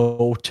didn't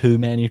know too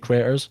many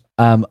creators,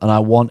 and I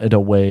wanted a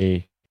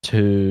way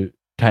to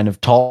kind of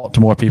talk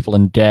to more people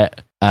and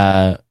get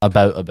about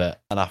a bit.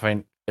 And I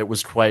think it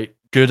was quite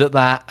good at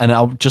that. And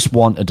I just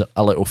wanted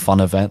a little fun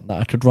event that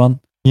I could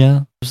run.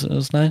 Yeah, it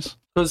was nice.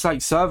 Because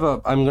like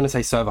I'm going to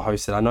say server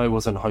hosted. I know it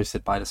wasn't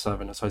hosted by the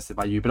server, and it's hosted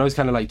by you, but those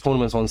kind of like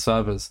tournaments on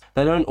servers,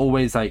 they don't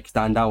always like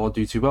stand out or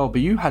do too well.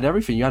 But you had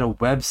everything. You had a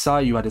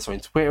website. You had its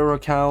own Twitter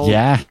account.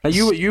 Yeah. Like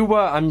you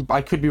were.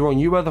 I could be wrong.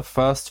 You were the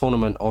first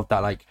tournament of that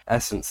like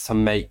essence to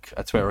make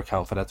a Twitter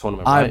account for that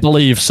tournament. Right? I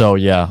believe so.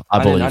 Yeah,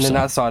 I believe so. And then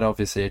that side,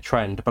 obviously, a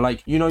trend. But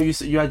like you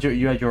had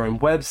your own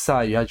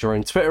website. You had your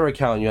own Twitter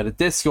account. You had a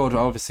Discord.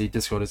 Obviously,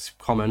 Discord is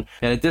common.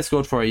 You had a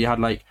Discord for it. You had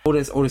like all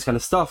this kind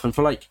of stuff. And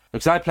for like,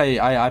 because I played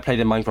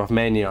in Minecraft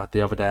Mania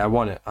the other day. I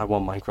won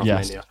Minecraft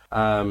Mania.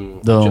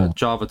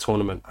 Java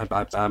tournament.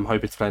 I'm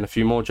hoping to play in a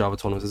few more Java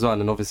tournaments as well.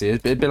 And obviously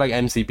it'd be like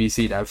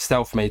MCBC that have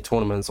self-made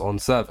tournaments on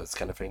servers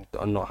kind of thing,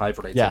 and not Hive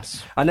related.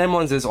 Yes. And then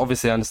ones is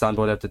obviously I understand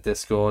why they have the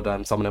Discord.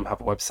 Some of them have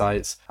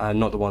websites, and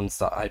not the ones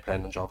that I play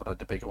in Java. Like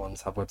the bigger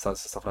ones have websites and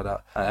stuff like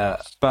that.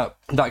 But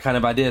that kind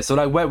of idea. So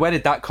like, where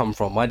did that come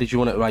from? Why did you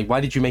want it? Like, why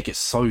did you make it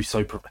so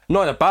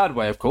not in a bad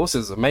way, of course. It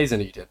was amazing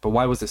that you did, but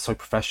why was it so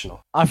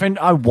professional? I think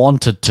I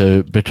wanted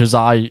to because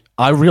I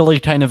really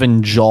kind of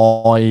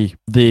enjoy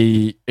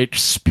the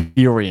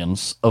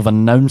experience of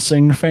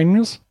announcing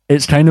things.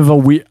 It's kind of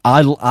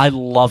I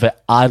love it.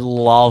 I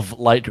love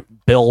like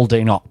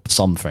building up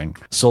something.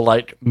 So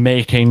like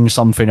making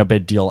something a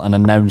big deal and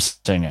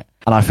announcing it.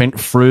 And I think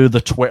through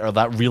the Twitter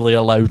that really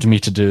allowed me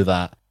to do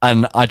that.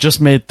 And I just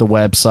made the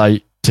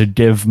website to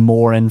give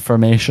more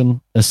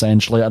information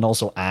essentially and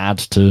also add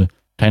to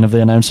kind of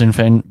the announcing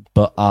thing.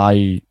 But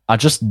I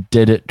just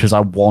did it because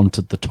I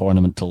wanted the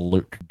tournament to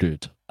look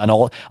good. And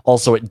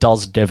also, it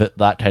does give it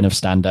that kind of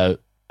standout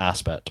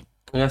aspect.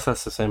 I guess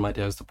that's the same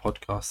idea as the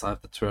podcast. I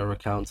have the Twitter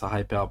account to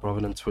hype it up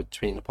rather than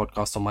tweeting the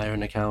podcast on my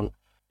own account.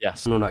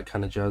 Yes. And all that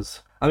kind of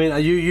jazz. I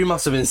mean, you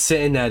must have been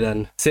sitting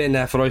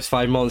there for those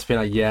 5 months being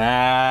like,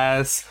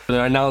 yes, and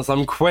I announce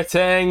I'm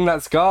quitting,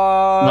 let's go.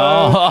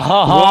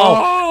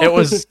 No, it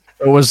was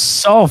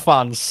so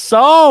fun.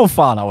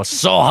 I was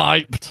so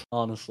hyped,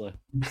 honestly.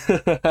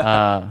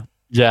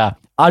 Yeah,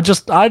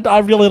 I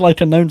really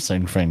like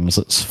announcing things.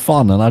 It's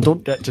fun, and I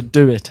don't get to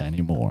do it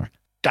anymore.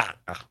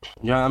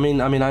 Yeah, I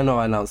mean, I know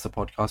I announced the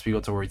podcast. We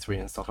got to retweet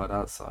and stuff like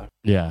that. So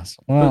yes,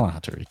 well, I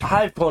had to retweet.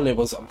 Hive Gauntlet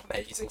was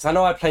amazing. So I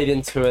know I played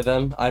in 2 of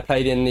them. I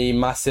played in the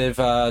massive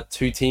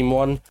 2-team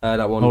one.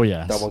 That one. Oh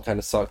yes. That one kind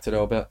of sucked a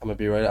little bit. I'm gonna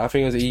be right. I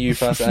think it was EU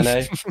first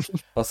NA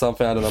or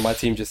something. I don't know. My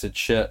team just did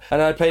shit.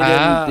 And I played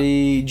in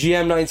the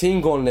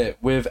GM19 Gauntlet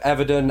with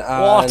Evident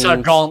and... What a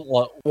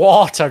gauntlet!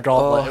 What a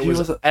gauntlet! Oh, it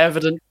was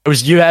Evident. It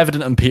was you,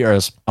 Evident, and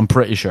Peters. I'm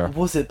pretty sure.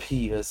 Was it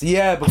Peters?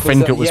 Yeah, because I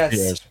think it was yes,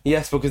 Peters.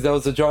 Yes, because there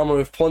was a drama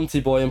with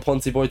Pontyboy, and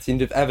Pontyboy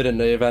teamed with Evident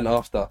the event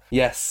after.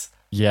 Yes.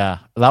 Yeah,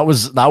 that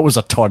was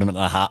a tournament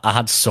I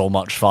had so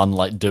much fun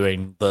like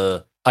doing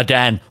the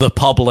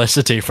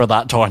publicity for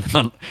that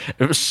tournament.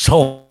 It was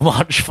so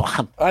much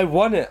fun. I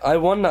won it. I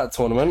won that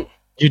tournament.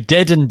 You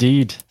did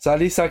indeed. So at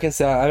least I can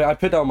say I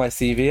put that on my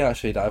CV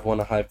actually that I've won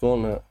a Hive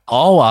Gauntlet.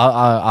 Oh,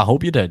 I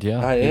hope you did.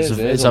 Yeah,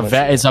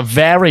 It's a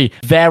very,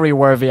 very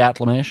worthy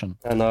acclamation.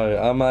 I know.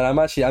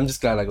 I'm just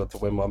glad I got to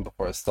win one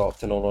before it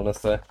stopped. In all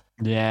honesty.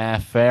 Yeah,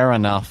 fair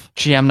enough.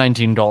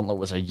 GM19 Gauntlet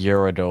was a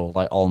year ago,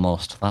 like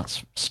almost.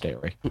 That's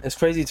scary. It's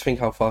crazy to think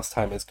how fast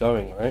time is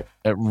going, right?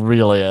 It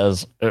really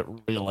is. It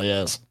really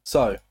is.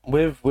 So,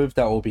 with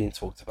that all being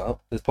talked about,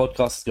 this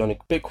podcast is going a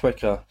bit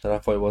quicker than I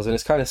thought it was, and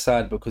it's kind of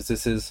sad because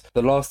this is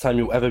the last time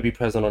you'll ever be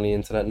present on the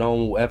internet. No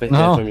one will ever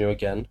hear from you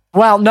again.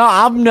 Well, no,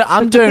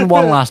 I'm doing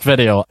one last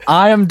video.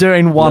 I am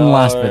doing one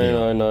last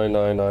video.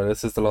 No.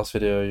 This is the last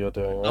video you're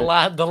doing,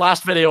 right? The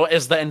last video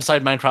is the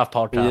Inside Minecraft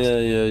podcast.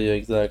 Yeah,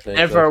 exactly.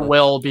 Never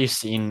will be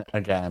seen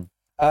again.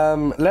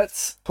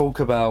 Let's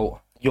talk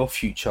about your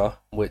future,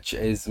 which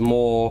is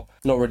more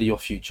not really your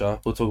future.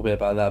 We'll talk a bit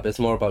about that, but it's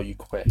more about you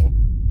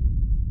quitting.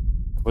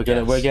 We're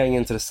getting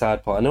into the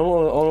sad part. I don't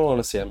want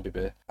to see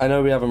MBB. I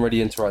know we haven't really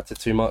interacted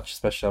too much,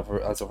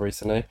 especially as of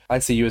recently. I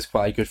see you as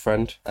quite a good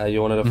friend.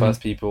 You're one of the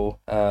first people,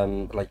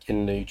 like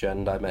in New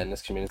Gen, that I met in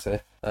this community.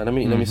 Let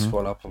me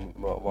scroll up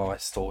while I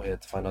stall here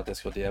to find out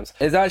Discord DMs.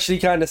 It's actually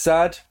kind of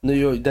sad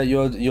that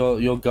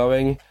you're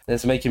going.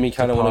 It's making me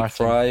kind of want to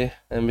cry.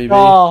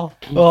 MBB.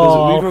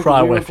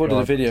 We recorded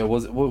a video.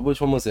 Which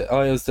one was it?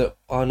 Oh, it was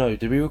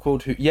did we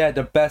record who? Yeah,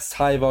 the best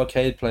Hive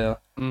arcade player.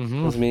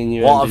 It was me and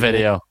you. What a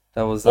video.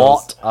 That was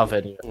a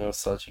video. That was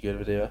such a good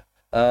video.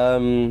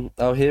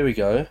 Oh, here we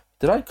go.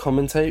 Did I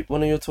commentate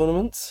one of your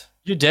tournaments?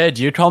 You did.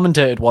 You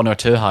commentated 1 or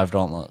 2 Hive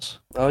Gauntlets.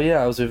 Oh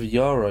yeah, I was with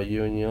Yara,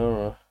 you and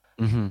Yara.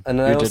 Mm-hmm.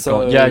 And I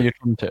also you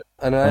commented.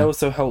 And I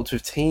also helped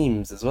with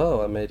teams as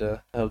well. I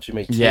helped you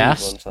make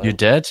teams one time. You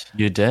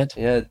did.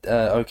 Yeah.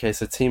 Okay.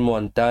 So team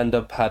 1,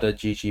 Danda, Pada,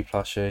 GG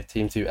Plusher.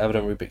 Team 2,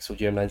 Evident Rubixel,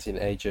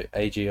 GM19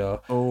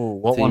 AGR. Oh,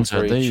 what team ones 3,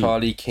 are these?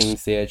 Charlie King,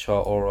 CHR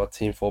Aura.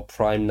 Team 4,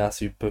 Prime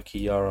Nasu Bookie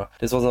Yara.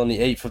 This was on the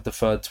 8th of the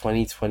 3rd,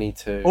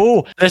 2022.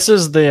 Oh, this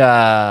is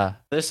the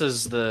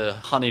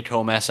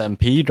Honeycomb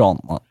SMP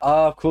gauntlet.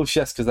 Ah, of course,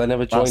 yes, because I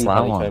never joined the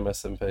Honeycomb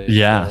SMP.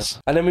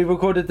 Yes. And then we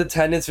recorded the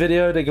tennis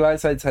video, the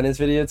Glideside tennis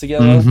video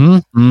together.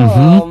 Mm-hmm.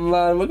 Oh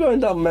man, we're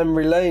going down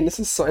memory lane.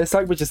 It's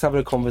like we're just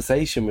having a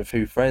conversation with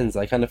 2 friends.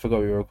 I kind of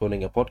forgot we were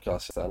recording a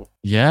podcast then.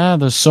 Yeah,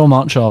 there's so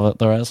much of it,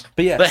 there is.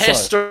 But yeah, the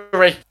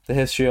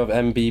history of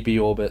MBB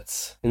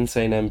Orbitzz.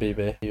 Insane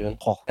MBB, even.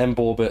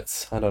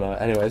 Orbitz. I don't know.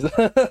 Anyways.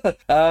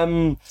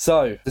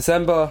 So,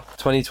 December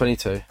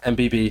 2022,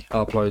 MBB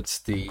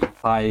uploads the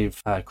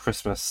Hive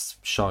Christmas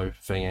show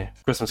thingy.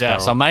 Christmas Carol.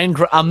 Yes, a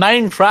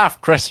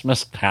Minecraft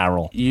Christmas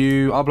Carol.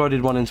 You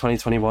uploaded one in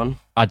 2021.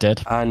 I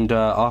did. And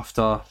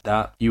after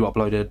that, you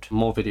uploaded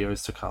more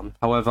videos to come.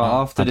 However,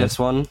 after this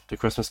one, the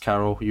Christmas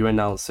Carol, you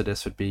announced that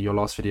this would be your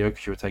last video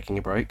because you were taking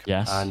a break.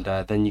 Yes. And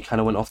then you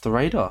kind of went off the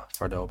radar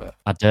for a little bit.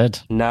 I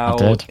did. Now,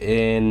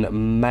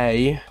 in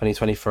May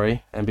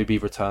 2023,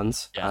 MBB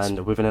returns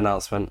and with an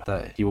announcement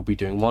that he will be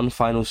doing one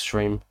final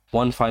stream,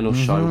 one final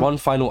show, one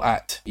final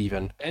act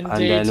even.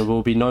 Indeed. And then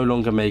we'll be no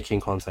longer making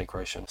content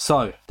creation.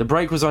 So, the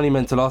break was only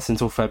meant to last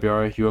until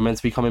February. You were meant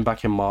to be coming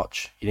back in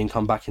March. You didn't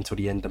come back until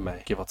the end of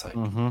May, give or take.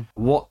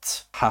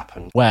 What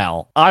happened?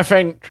 Well, I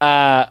think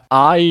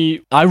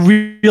I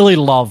really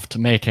loved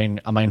making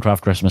a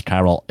Minecraft Christmas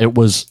Carol. It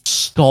was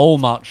so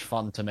much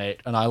fun to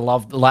make, and I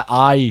loved, like,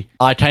 I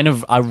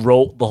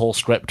wrote the whole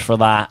script for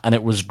that, and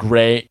it was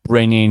great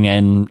bringing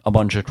in a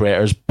bunch of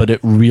creators, but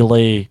it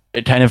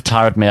kind of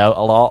tired me out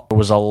a lot. There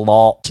was a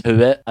lot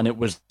to it, and it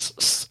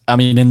was, I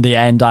mean, in the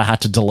end, I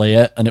had to delay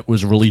it, and it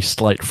was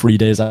released like 3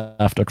 days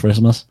after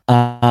Christmas.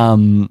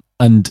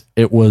 And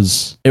it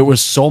was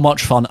so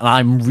much fun, and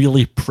I'm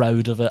really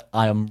proud of it.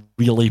 I am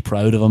really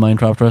proud of a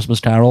Minecraft Christmas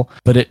Carol,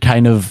 but it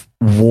kind of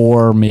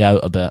wore me out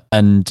a bit,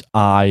 and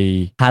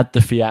I had the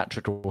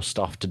theatrical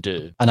stuff to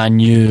do, and I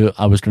knew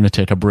I was going to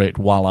take a break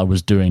while I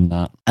was doing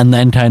that. And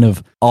then kind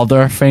of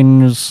other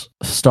things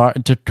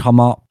started to come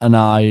up, and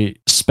I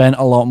spent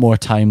a lot more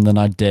time than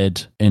I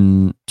did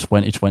in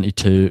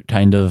 2022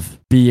 kind of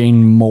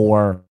being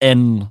more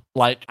in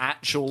like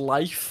actual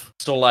life.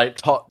 So like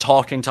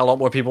talking to a lot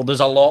more people. There's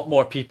a lot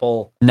more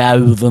people now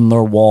than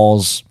there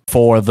was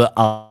for that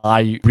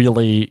I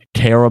really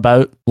care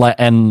about, like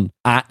in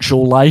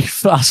actual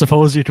life, I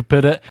suppose you could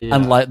put it.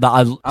 And like that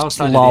I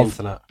love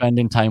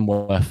spending time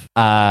with.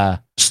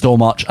 so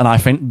much, and I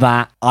think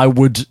that I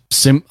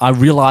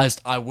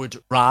realized I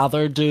would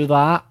rather do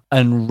that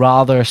and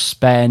rather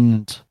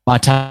spend my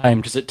time,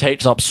 because it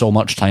takes up so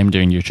much time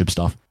doing YouTube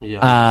stuff,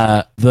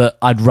 that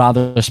I'd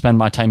rather spend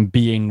my time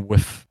being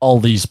with all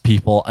these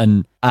people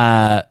and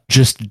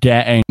just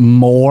getting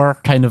more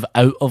kind of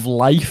out of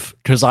life,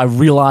 because I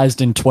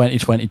realized in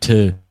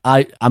 2022,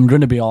 I'm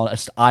going to be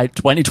honest,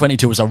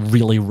 2022 was a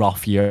really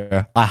rough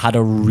year. I had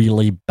a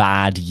really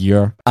bad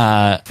year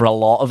for a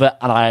lot of it,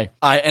 and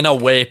I in a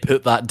way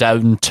put that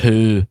down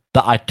to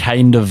that I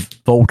kind of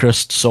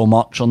focused so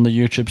much on the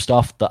YouTube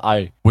stuff that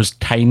I was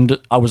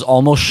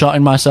almost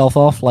shutting myself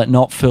off, like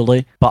not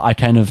fully, but I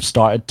kind of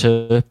started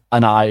to,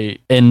 and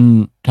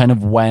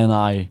when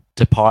I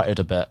departed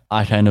a bit,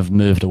 I kind of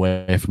moved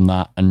away from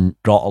that and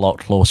got a lot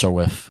closer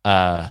with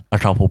a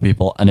couple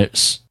people, and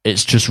it's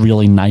just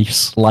really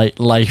nice. Like,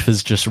 life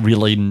is just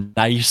really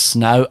nice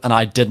now, and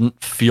I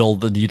didn't feel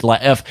the need,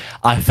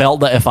 I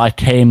felt that if I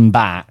came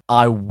back,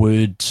 I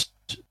would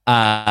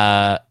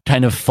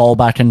kind of fall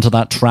back into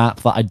that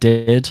trap that I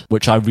did,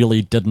 which I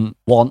really didn't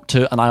want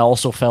to. And I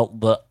also felt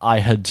that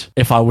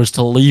if I was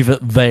to leave it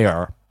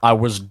there, I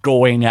was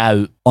going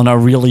out on a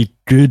really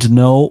good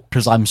note,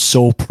 because I'm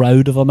so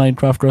proud of A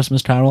Minecraft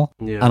Christmas Carol.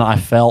 Yeah. And I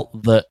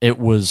felt that I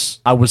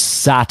was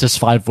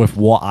satisfied with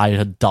what I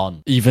had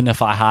done. Even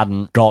if I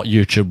hadn't got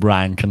YouTube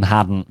rank and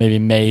hadn't maybe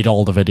made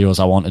all the videos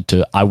I wanted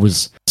to, I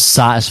was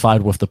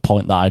satisfied with the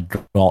point that I'd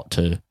got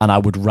to. And I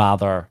would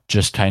rather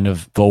just kind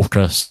of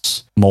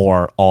focus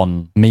more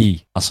on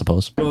me, I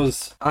suppose.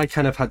 Because I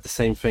kind of had the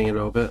same thing a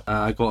little bit.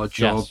 I got a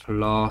job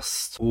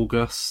last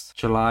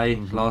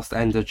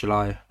end of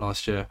July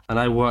last year. And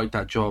I worked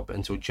that job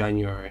until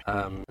January.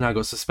 And I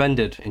got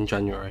suspended in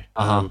January.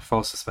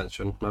 False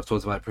suspension. I've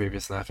talked about it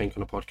previously, I think,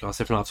 on a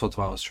podcast. If not, I've talked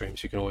about it on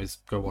streams. You can always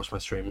go watch my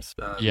streams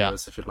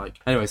if you'd like.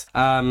 Anyways,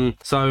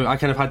 so I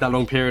kind of had that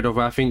long period of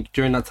where I think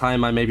during that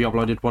time I maybe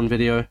uploaded 1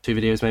 video, 2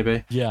 videos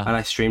maybe. Yeah. And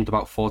I streamed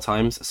about 4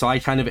 times. So I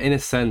kind of, in a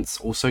sense,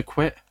 also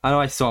quit. I know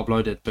I still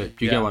uploaded, but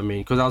you get what I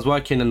mean. Because I was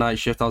working a night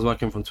shift. I was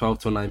working from 12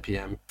 till 9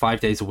 p.m. 5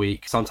 days a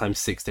week, sometimes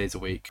 6 days a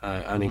week,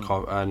 earning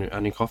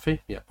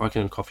coffee. Yeah,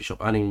 working in a coffee shop,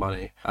 earning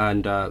money.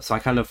 And so I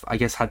kind of, I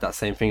guess, had that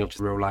same thing of just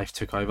real life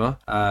took over.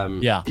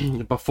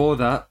 Before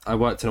that, I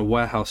worked in a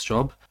warehouse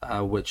job,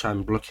 which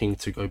I'm looking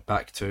to go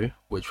back to,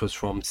 which was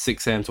from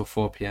 6 a.m. till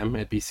 4 p.m.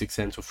 It'd be 6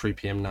 a.m. till 3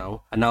 p.m.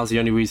 now. And that was the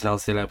only reason I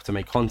was still able to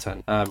make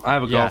content. I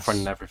have a girlfriend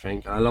and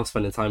everything, and I love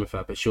spending time with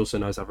her, but she also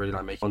knows I really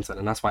like making content,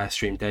 and that's why I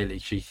stream daily.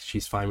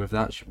 She's fine with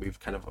that. We've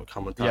kind of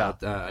come with that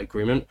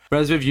agreement.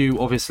 Whereas with you,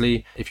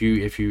 obviously, if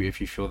you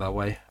feel that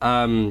way,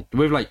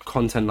 with like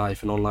content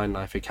life and online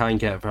life, it can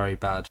get very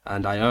bad.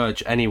 And I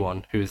urge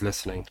anyone who is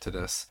listening to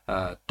this,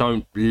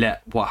 don't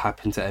let what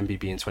happened to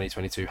MBB in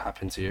 2022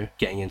 happen to you,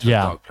 getting into a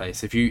dark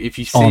place. If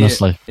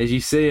you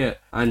see it,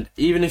 and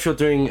even if you're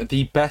doing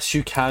the best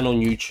you can on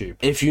YouTube,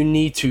 if you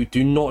need to,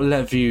 do not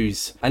let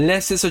views,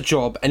 unless it's a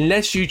job,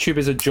 unless YouTube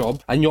is a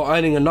job and you're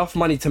earning enough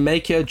money to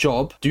make it a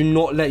job, do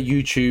not let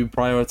YouTube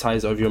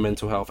prioritize over your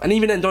mental health. And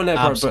even then, don't let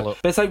it, but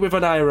it's like with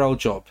an IRL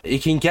job,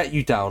 it can get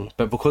you down,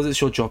 but because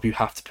it's your job, you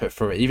have to put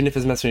through it. Even if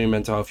it's messing with your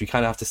mental health, you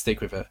kind of have to stick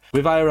with it.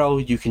 With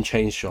IRL, you can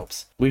change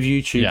jobs. With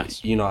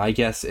YouTube, you know, I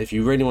guess if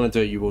you really want to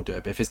do it, you will do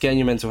it. But if it's getting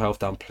your mental health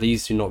down,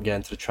 please do not get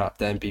into the trap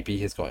that MBB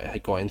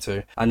had got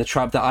into, and the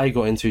trap that I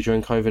got into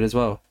during COVID as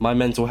well. My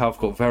mental health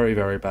got very,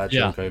 very bad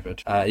during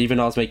COVID. Even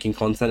I was making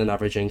content and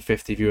averaging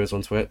 50 viewers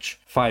on Twitch,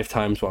 5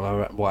 times what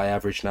I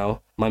average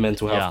now. My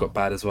mental health got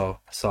bad as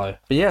well. So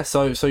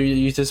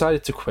you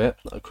decided to quit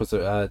because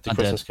of the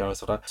Christmas Carol and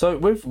stuff like that. So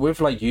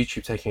with like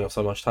YouTube taking up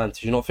so much time,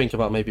 did you not think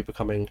about maybe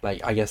becoming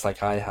like, I guess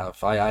like I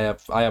have? I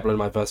uploaded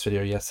my first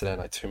video yesterday in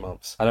like 2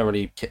 months. I don't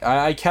really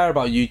I care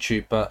about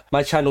YouTube, but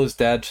my channel's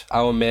dead.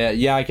 I'll admit,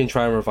 I can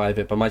try and revive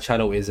it, but my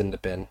channel is in the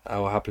bin. I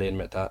will happily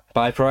admit that.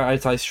 But I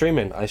prioritize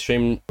streaming. I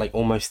stream like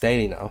almost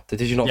daily now.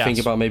 Did you not think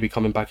about maybe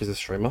coming back as a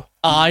streamer?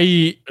 How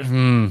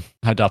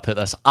do I put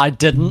this? I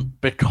didn't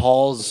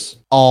because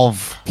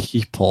of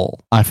people.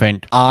 I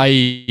think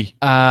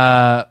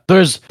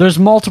there's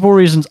multiple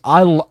reasons.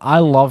 I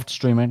loved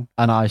streaming,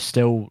 and I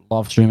still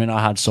love streaming.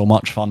 I had so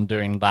much fun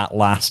doing that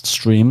last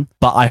stream,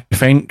 but I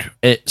think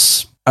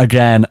it's,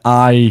 again,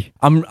 I'm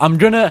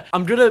gonna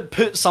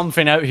put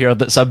something out here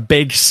that's a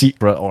big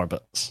secret,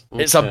 Orbitzz.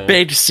 Okay. It's a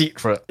big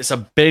secret. It's a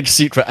big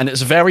secret, and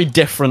it's very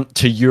different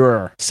to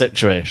your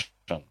situation.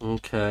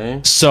 Okay.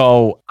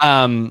 So,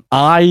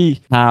 I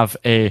have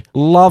a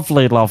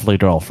lovely, lovely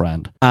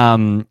girlfriend.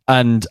 And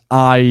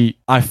I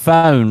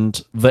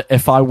found that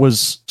if I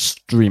was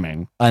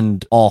streaming,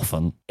 and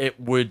often, it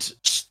would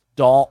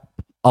stop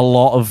a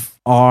lot of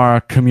our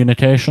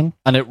communication,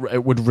 and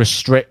it would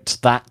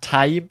restrict that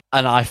time,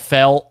 and I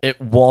felt it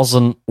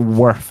wasn't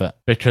worth it,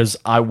 because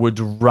I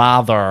would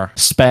rather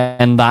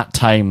spend that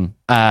time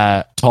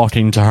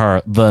talking to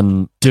her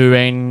than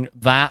doing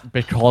that,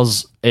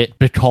 because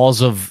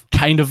of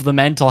kind of the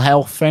mental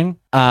health thing.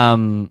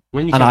 When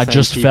you and I kept saying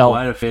just people, felt.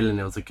 I had a feeling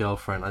it was a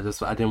girlfriend. I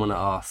didn't want to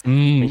ask.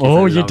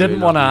 Oh, you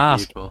didn't want to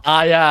ask. People.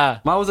 I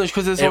wasn't,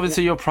 because it's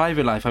obviously your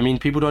private life. I mean,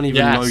 people don't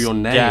even know your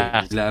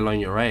name, let alone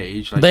your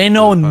age. Like, they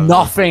know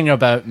nothing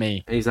about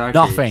me. Exactly.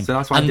 Nothing. So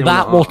that's why and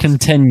that will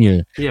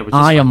continue. Yeah,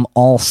 I am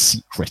all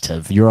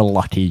secretive. You're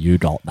lucky you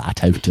got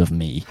that out of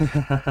me.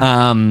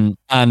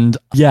 And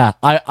yeah,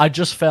 I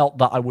just felt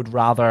that I would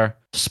rather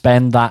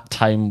spend that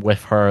time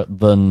with her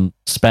than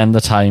spend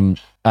the time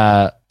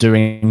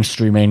doing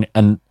streaming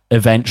and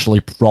eventually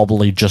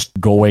probably just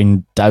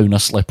going down a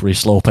slippery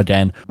slope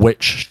again,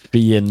 which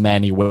she in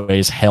many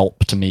ways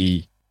helped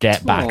me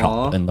get back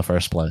up in the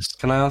first place.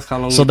 Can I ask how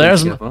long so you've been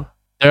together?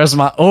 There's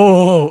my do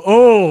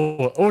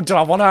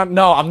I want to?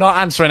 No, I'm not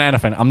answering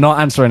anything.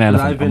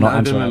 I've been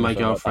with my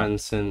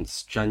girlfriend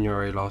since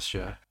January last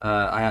year.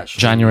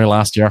 January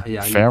last year.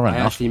 Yeah, fair enough. I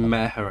actually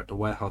met her at the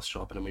warehouse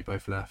shop, and then we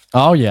both left.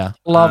 Oh yeah,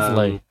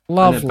 lovely.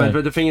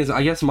 But the thing is,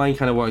 I guess mine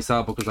kind of works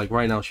out because, like,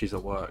 right now she's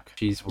at work.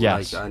 She's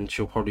yes. and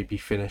she'll probably be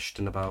finished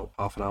in about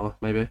half an hour,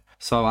 maybe.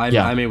 So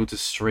I'm able to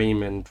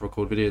stream and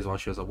record videos while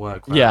she was at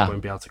work. Right? I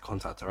won't be able to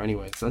contact her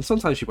anyways. And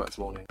sometimes she works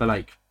morning, but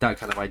like that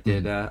kind of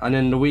idea there. And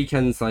then the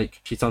weekends,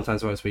 like, she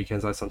sometimes works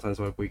weekends. I sometimes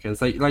work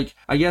weekends. Like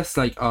I guess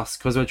like us,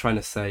 because we're trying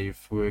to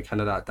save. We're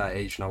kind of at that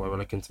age now where we're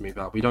looking to move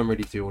out. We don't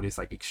really do all this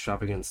like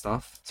extravagant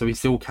stuff, so we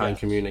still can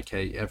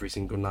communicate every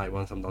single night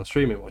once I'm done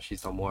streaming while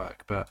she's done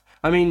work. But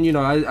I mean, you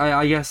know,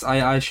 I guess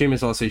I assume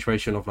it's not a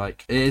situation of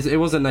like it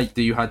wasn't like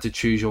that you had to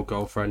choose your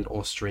girlfriend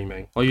or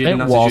streaming, or you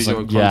didn't have to choose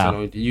your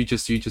content, or you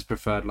just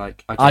preferred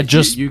like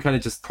you kind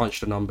of just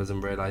crunched the numbers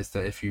and realized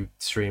that if you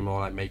stream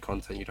or like make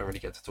content, you don't really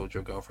get to talk to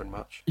your girlfriend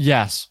much.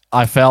 Yes,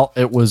 I felt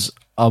it was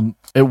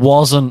it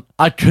wasn't.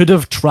 I could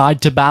have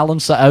tried to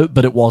balance it out,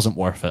 but it wasn't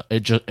worth it.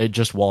 It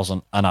just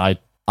wasn't, and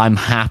I'm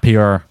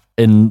happier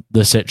in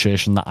the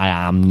situation that I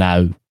am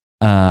now.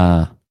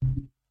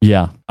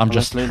 Yeah, I'm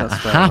honestly,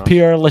 just a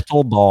happier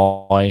little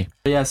boy.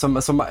 Yeah, so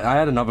I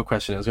had another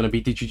question. It was going to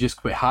be, did you just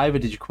quit Hive or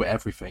did you quit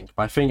everything?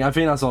 But I think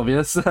that's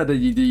obvious that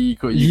you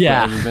quit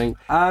everything.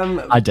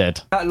 I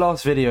did. That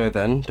last video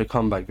then, the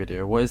comeback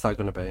video, what is that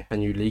going to be?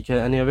 Can you leak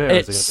any of it, or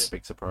is it going to be a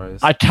big surprise?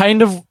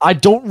 I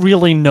don't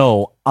really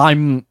know.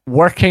 I'm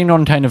working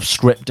on kind of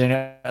scripting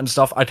it and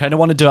stuff. I kind of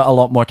want to do it a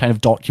lot more kind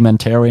of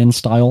documentarian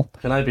style.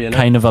 Can I be in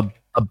kind it? of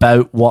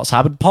about what's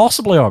happened,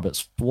 possibly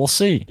Orbitzz. We'll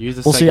see.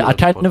 We'll see. I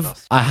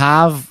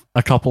have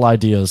a couple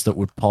ideas that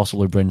would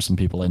possibly bring some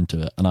people into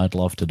it, and I'd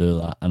love to do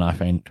that. And I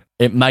think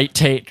it might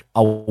take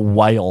a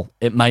while.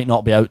 It might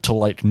not be out till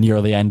like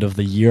near the end of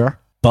the year,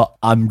 but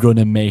I'm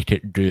gonna make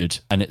it good,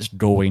 and it's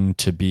going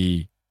to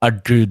be a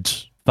good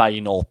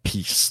final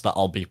piece that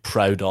I'll be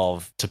proud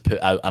of to put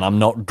out. And I'm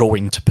not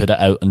going to put it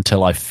out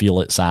until I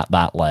feel it's at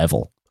that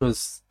level.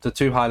 Because the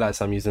two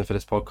highlights I'm using for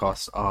this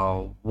podcast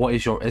are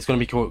it's going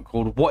to be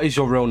called What Is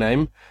Your Real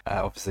Name?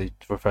 Obviously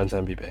referring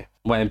to MBB.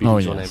 What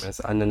MBB's your name is.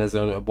 And then there's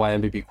Why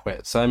MBB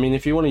Quit. So I mean,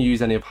 if you want to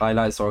use any of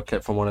highlights or a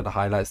clip from one of the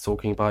highlights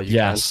talking about you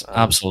can.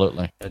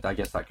 Absolutely. I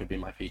guess that could be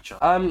my feature.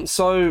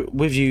 So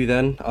with you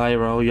then,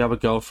 IRL, you have a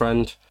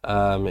girlfriend.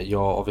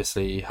 You're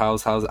obviously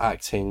how's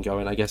acting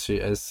going? I guess I'm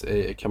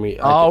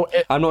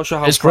not sure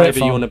how private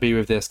you want to be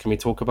with this. Can we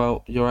talk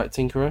about your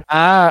acting career?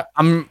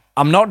 I'm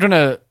not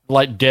gonna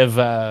like give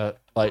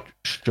like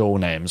show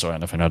names or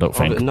anything. I don't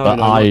think. Not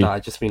that. I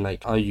just mean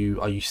like, are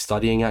you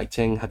studying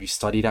acting? Have you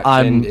studied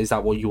acting? Is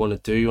that what you want to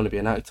do? You want to be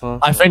an actor?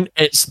 I think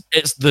it's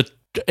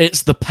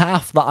the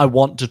path that I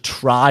want to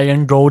try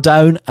and go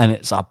down, and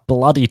it's a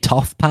bloody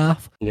tough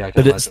path. Yeah,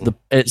 but it's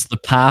the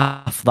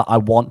path that I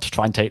want to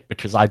try and take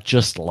because I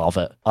just love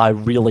it. I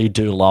really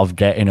do love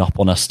getting up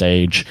on a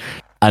stage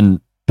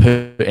and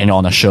putting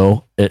on a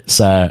show.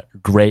 It's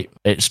great.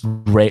 It's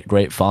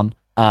great fun.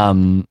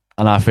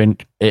 And I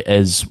think it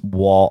is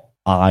what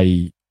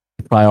I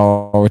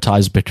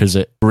prioritize because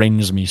it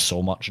brings me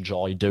so much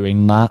joy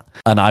doing that.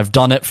 And I've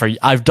done it for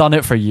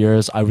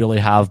years. I really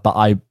have,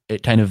 but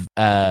it kind of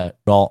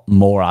got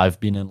more. I've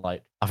been in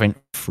like I think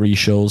 3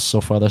 shows so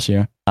far this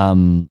year.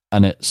 And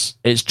it's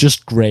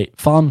just great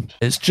fun.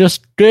 It's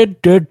just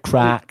good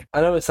crack.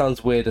 I know it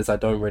sounds weird as I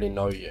don't really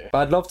know you, but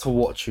I'd love to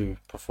watch you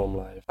perform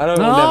live. I know it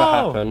will never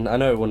happen. I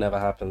know it will never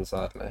happen,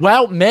 sadly.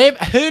 Well, maybe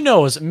who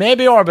knows?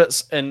 Maybe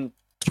Orbitzz in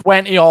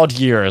 20 odd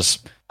years,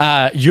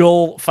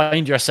 you'll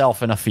find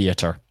yourself in a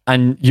theatre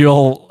and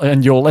you'll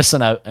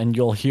listen out and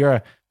you'll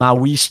hear my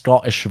wee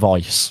Scottish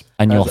voice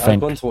and you'll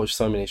think. I've gone to watch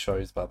so many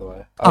shows, by the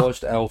way. I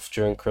watched Elf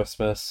during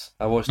Christmas.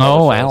 I watched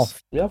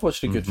Elf. Yeah, I've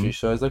watched a good few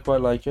shows. I quite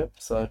like it.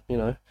 So, you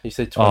know, you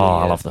say 20 years.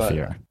 I love the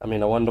theatre. I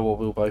mean, I wonder what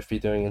we'll both be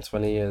doing in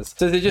 20 years.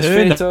 So is it just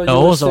theatre you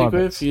want to stick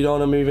with? You don't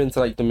want to move into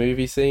like the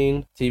movie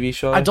scene, TV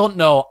show? I don't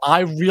know. I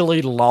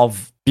really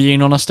love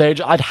being on a stage.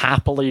 I'd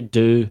happily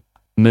do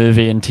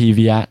movie and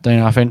TV acting,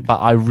 I think, but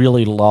I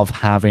really love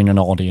having an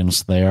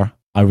audience there.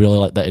 I really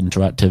like the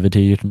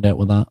interactivity you can get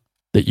with that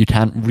you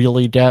can't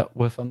really get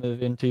with a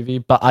movie and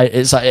TV. But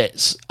it's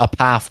a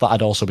path that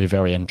I'd also be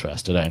very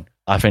interested in.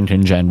 I think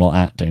in general,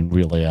 acting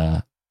really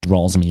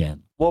draws me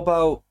in. What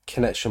about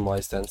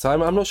connection-wise then? So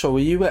I'm not sure. Were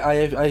you? I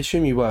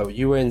assume you were.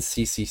 You were in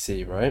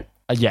CCC, right?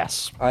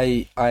 Yes.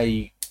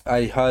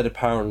 I heard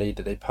apparently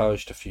that they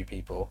purged a few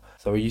people.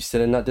 So are you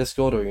still in that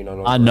Discord, or are you no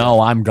longer? I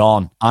know, I'm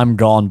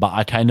gone, but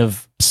I kind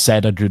of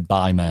said a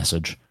goodbye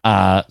message.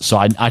 So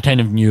I kind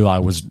of knew I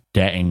was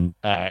getting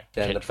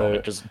kicked from it,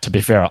 because to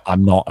be fair,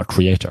 I'm not a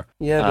creator.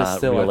 Yeah, but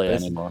still, really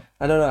anymore.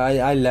 I don't know.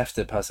 I left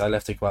it personally. I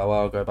left it quite a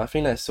while ago, but I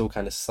think that still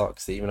kind of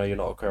sucks that even though you're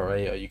not a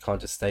creator, you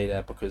can't just stay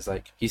there, because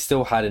like you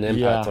still had an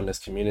impact on this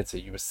community.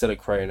 You were still a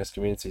creator in this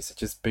community, so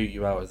just boot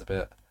you out is a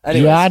bit.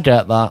 Anyways, yeah, I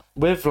get that.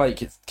 With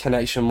like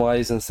connection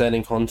wise and staying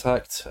in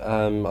contact,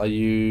 are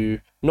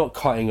you not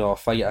cutting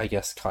off? I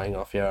guess cutting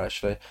off. Yeah,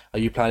 actually, are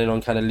you planning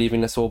on kind of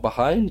leaving this all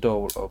behind,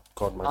 or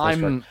God, my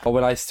voice, or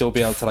will I still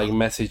be able to like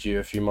message you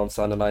a few months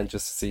down the line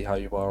just to see how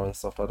you are and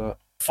stuff like that?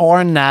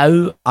 For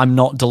now, I'm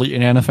not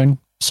deleting anything,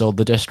 so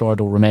the Discord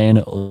will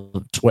remain,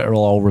 Twitter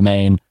will all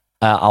remain.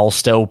 I'll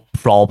still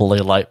probably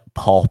like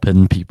pop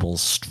in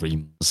people's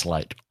streams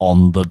like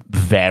on the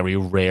very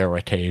rare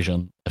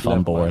occasion if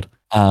I'm bored.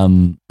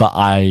 But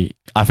I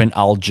think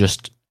I'll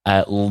just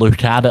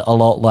look at it a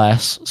lot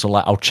less. So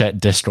like I'll check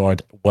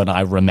Discord when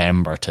I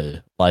remember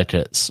to.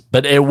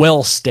 But it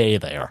will stay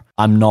there.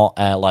 I'm not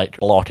like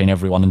blocking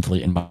everyone and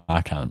deleting my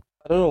account.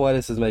 I don't know why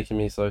this is making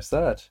me so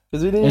sad,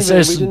 because we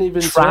didn't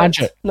even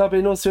tragic. Interact. No, but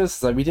in all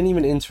seriousness, like we didn't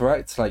even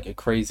interact like a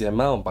crazy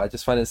amount. But I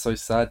just find it so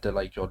sad that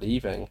like you're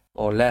leaving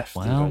or left.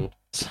 Well, even.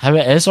 It's how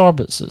it is,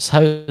 Orbitzz.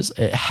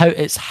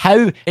 It's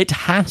how it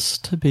has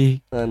to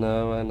be. I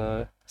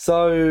know.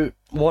 So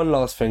one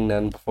last thing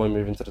then before we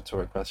move into the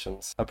Twitter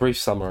questions, a brief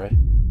summary.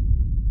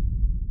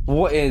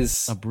 What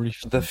is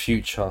the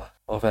future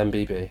of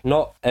MBB?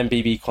 Not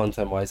MBB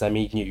content wise. I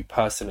mean you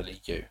personally.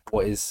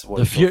 What is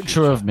the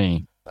future of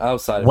me?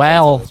 Outside of as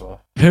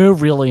well. Who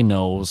really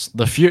knows?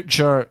 The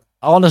future,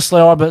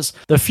 honestly, Orbitzz,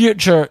 the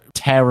future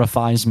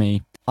terrifies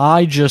me.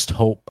 I just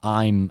hope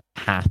I'm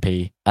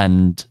happy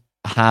and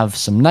have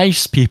some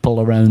nice people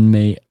around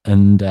me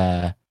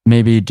and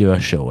maybe do a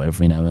show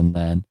every now and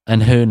then.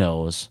 And who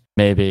knows?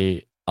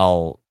 Maybe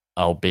I'll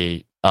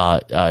be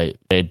a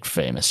big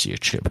famous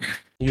YouTuber.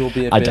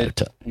 I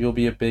doubt it. You'll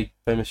be a big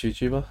famous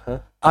YouTuber, huh?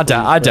 I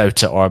doubt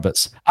it,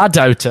 Orbitzz. I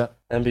doubt it.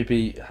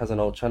 MBB has an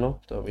old channel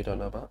that we don't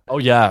know about. Oh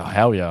yeah,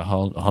 hell yeah,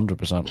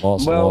 100%.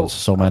 Lots,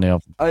 so many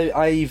of them.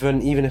 I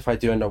even if I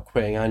do end up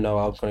quitting, I know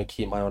I'm going to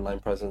keep my online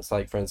presence.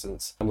 Like for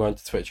instance, I'm going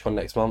to TwitchCon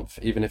next month.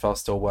 Even if I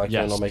was still working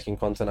and not making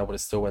content, I would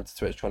have still went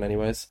to TwitchCon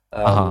anyways.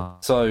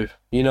 So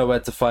you know where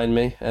to find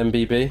me,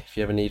 MBB, if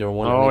you ever need or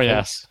want. Oh anything.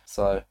 Yes.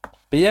 So.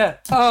 But yeah,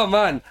 oh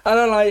man, I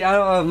don't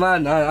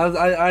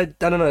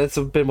know. This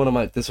has been one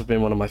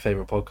of my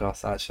favorite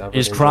podcasts. Actually,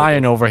 he's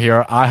crying over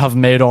here. I have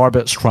made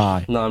Orbitzz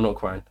cry. No, I'm not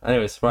crying.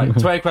 Anyways, right,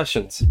 Twitter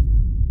questions.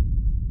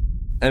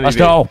 MBB. Let's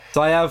go.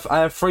 So I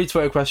have 3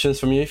 Twitter questions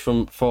from you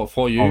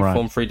for you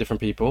from 3 different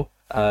people.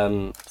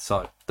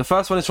 So the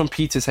first one is from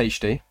Peter's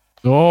HD.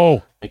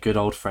 Oh, a good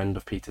old friend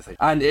of Peter's HD.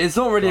 And it's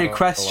not really a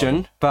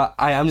question, but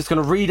I'm just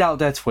going to read out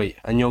their tweet,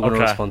 and you're going to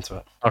respond to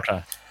it.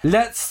 Okay.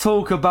 Let's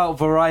talk about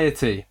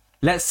variety.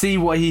 Let's see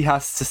what he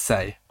has to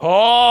say.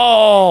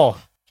 Oh,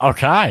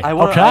 okay.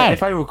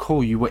 If I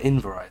recall, you were in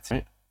Variety,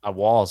 right? I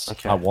was.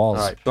 Okay. I was.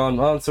 All right, go on,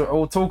 answer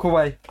or talk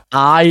away.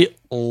 I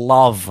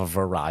love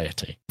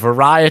Variety.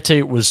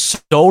 Variety was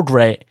so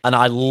great, and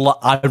I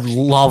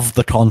love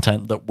the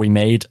content that we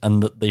made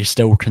and that they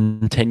still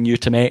continue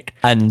to make.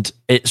 And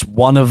it's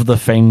one of the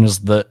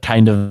things that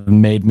kind of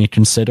made me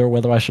consider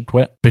whether I should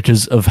quit,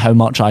 because of how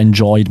much I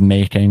enjoyed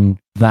making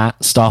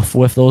that stuff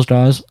with those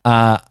guys.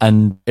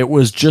 And it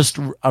was just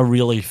a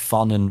really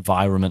fun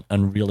environment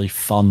and really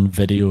fun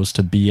videos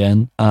to be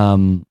in.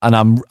 And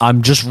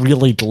I'm just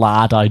really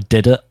glad I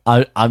did it.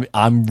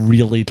 I'm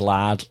really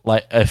glad.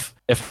 Like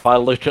if I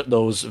look at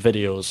those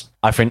videos,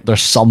 I think they're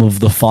some of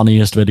the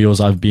funniest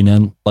videos I've been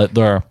in. Like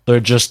they're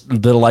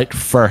like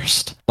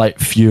first like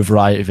few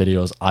Variety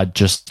videos. I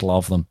just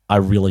love them. I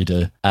really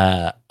do.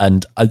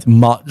 And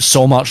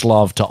so much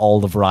love to all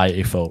the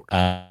Variety folk.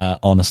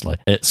 Honestly,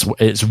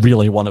 it's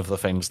really one of the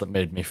things that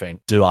made me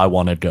think, do I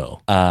want to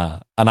go?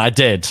 And I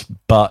did,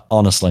 but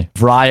honestly,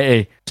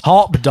 Variety,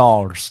 top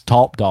dogs.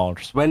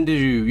 When did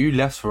you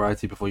left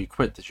Variety before you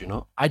quit? Did you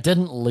not? I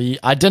didn't leave.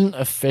 I didn't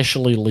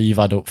officially leave.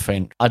 I don't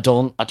think. I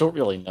don't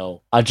really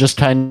know. I just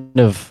kind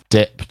of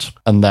dipped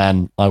and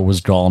then I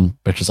was gone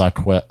because I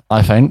quit.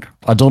 I think.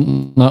 I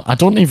don't know. I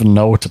don't even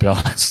know, to be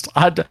honest.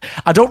 I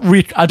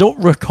don't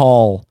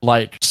recall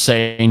like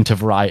saying to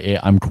Variety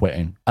I'm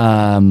quitting.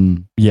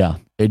 Yeah.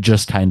 It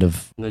just kind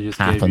of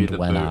happened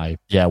when I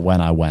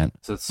went.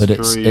 So but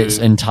it's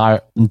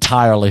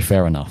entirely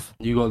fair enough.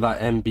 You got that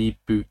MB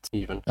boot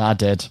even. I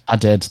did.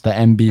 The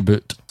MB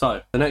boot.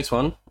 So the next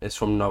one is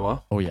from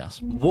Noah. Oh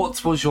yes.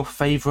 What was your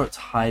favourite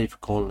Hive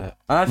gauntlet?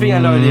 I think I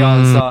know the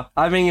answer.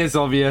 I think it's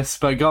obvious,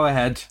 but go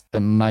ahead. It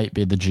might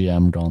be the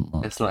GM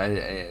gauntlet. It's not. It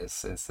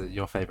is. It's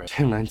your favourite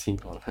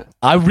GM19 gauntlet.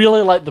 I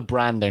really like the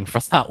branding for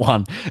that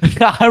one.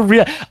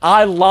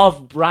 I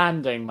love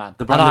branding, man.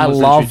 The branding was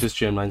literally just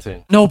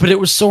GM19. No, but it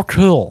was so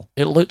cool.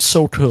 It looked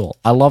so cool.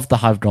 I love the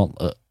Hive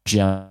gauntlet.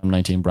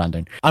 GM19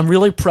 branding. I'm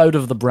really proud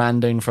of the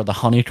branding for the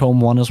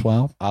honeycomb one as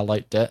well. I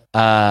liked it.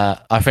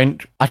 I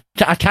think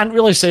I can't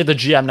really say the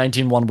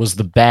GM19 one was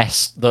the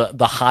best, the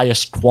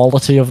highest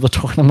quality of the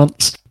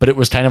tournaments, but it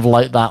was kind of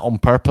like that on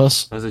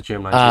purpose. There's a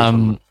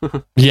GM19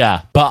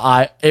 yeah,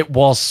 but it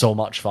was so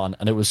much fun,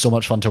 and it was so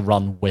much fun to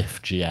run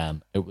with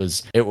GM.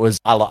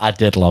 I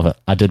did love it.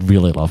 I did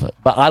really love it.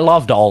 But I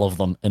loved all of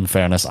them, in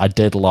fairness. I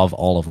did love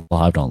all of the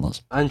Hive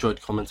downloads. I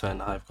enjoyed commentating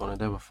the Hive Corner.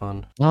 They were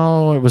fun.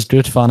 Oh, it was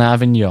good fun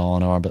having you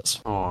on,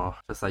 Orbitzz. Oh,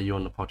 just like you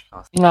on the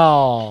podcast.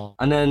 No.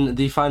 And then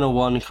the final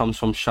one comes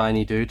from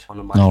Shiny Dude, one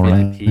of my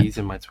VIPs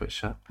in my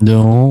Twitch chat.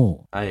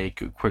 No. A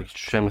quick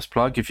shameless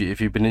plug. If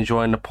you've been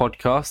enjoying the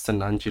podcast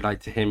and you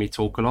like to hear me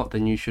talk a lot,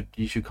 then you should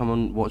come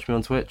and watch me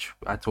on Twitch.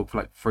 I talk for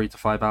like 3 to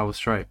 5 hours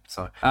straight.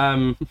 So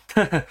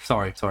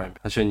sorry,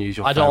 I shouldn't use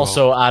your. I'd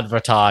also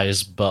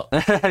advertise, but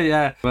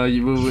yeah. Well,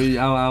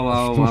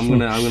 I'm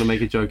gonna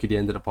make a joke at the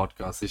end of the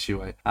podcast this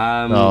way.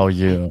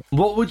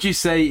 What would you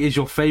say is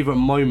your favorite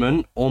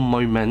moment or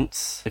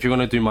moments? If you're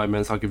gonna do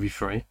moments, I'll give you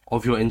 3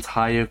 of your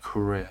entire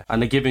career,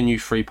 and they're giving you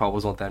 3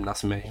 powers on them.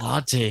 That's me.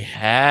 Bloody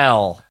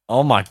hell!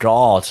 Oh my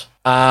god.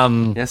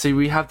 Yeah, see,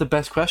 we have the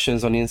best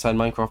questions on the Inside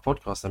Minecraft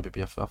Podcast,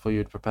 MBB. I thought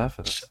you'd prepare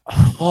for this.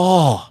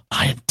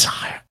 I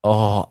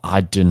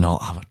do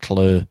not have a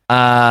clue.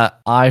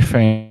 I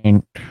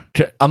think...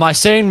 Am I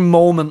saying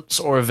moments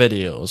or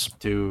videos?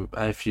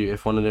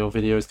 If one of your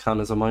videos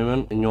count as a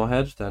moment in your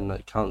head, then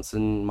it counts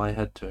in my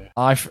head too.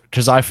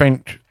 Because I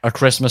think A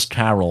Christmas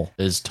Carol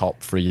is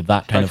top 3.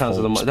 That counts as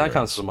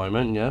a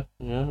moment, yeah.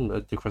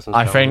 The Christmas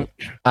Carol.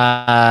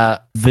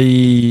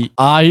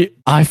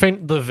 I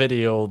think the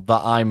video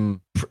that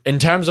in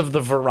terms of the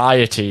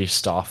variety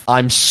stuff,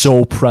 I'm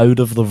so proud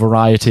of the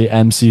variety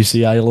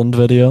MCC Island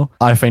video.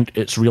 I think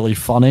it's really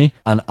funny,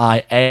 and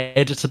I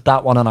edited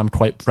that one, and I'm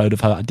quite proud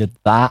of how I did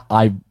that.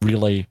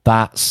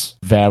 That's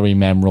very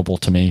memorable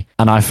to me.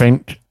 And I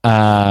think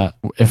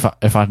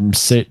if I'm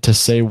to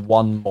say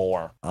one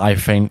more, I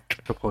think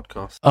the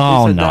podcast.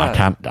 Oh no, I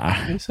can't.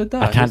 You said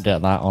that. I can't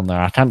get that on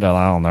there.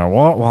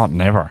 What?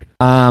 Never.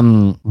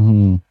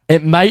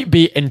 It might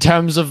be, in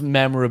terms of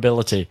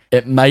memorability,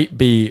 it might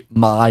be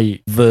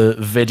the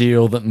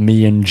video that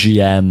me and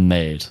GM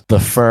made. The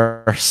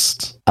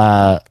first,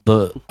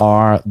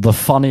 the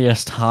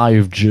funniest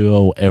Hive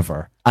duo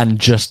ever. And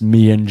just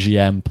me and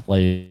GM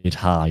played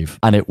Hive.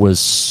 And it was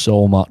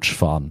so much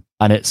fun.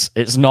 And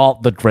it's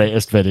not the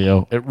greatest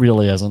video. It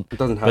really isn't. It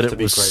doesn't have to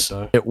be great,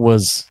 though. It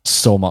was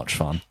so much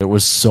fun.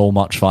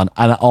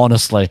 And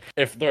honestly,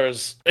 if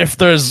there's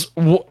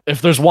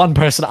one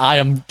person I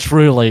am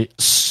truly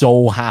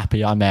so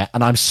happy I met,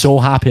 and I'm so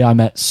happy I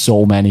met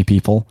so many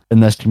people in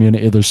this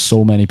community. There's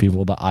so many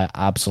people that I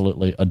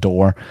absolutely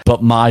adore.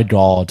 But my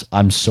God,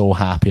 I'm so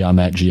happy I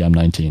met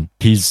GM19.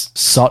 He's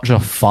such a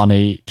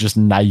funny, just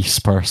nice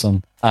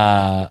person.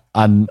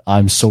 And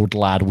I'm so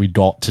glad we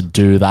got to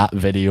do that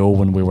video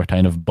when we were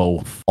kind of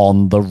both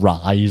on the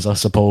rise, I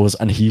suppose,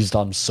 and he's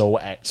done so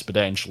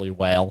exponentially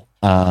well.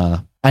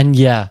 And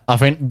yeah, I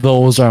think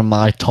those are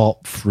my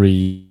top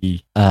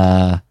 3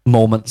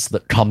 moments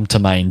that come to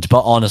mind.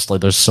 But honestly,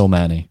 there's so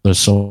many.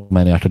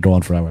 I could go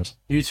on for hours.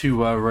 You two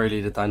were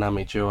really the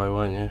dynamic duo,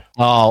 weren't you?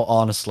 Oh,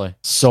 honestly,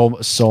 so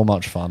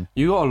much fun.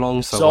 You got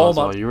along so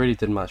well. You really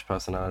did match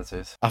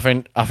personalities. I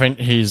think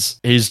he's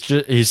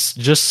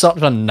just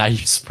such a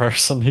nice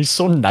person. He's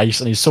so nice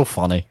and he's so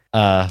funny.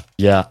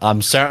 Yeah,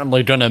 I'm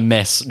certainly gonna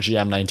miss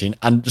GM19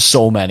 and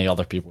so many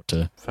other people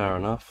too. Fair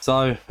enough.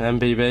 So,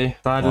 MBB,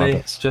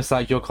 sadly, just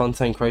like your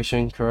content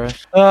creation career,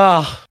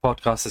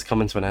 podcast is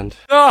coming to an end.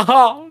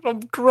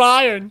 I'm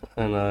crying.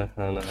 I know.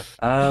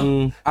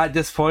 At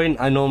this point,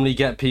 I normally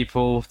get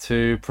people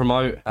to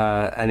promote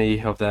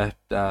any of their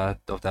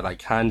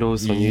like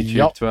handles on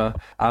YouTube, Twitter.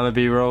 I'm a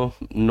B-roll.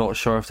 Not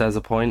sure if there's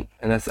a point,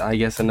 unless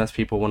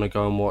people want to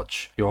go and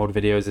watch your old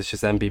videos. It's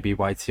just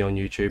MBBYT on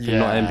YouTube,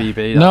 not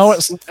MBB. No,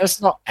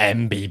 it's not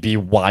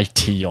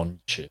MBBYT on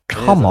YouTube.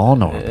 Come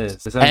on, it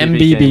is. It's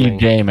MBB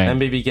Gaming.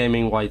 MBB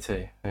Gaming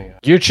YT.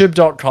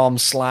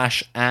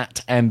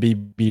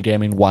 YouTube.com/@MBB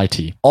Gaming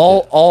YT.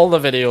 All the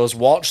videos,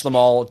 watch them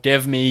all.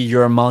 Give me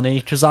your money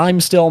because I'm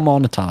still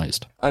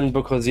monetized. And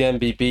because the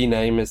MBB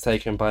name is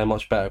taken by a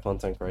much better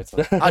content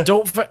creator. I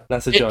don't.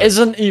 That's a joke. It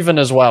isn't even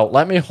as well.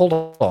 Let me hold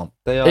on.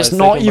 It's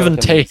not even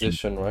taken.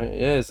 Musician, right?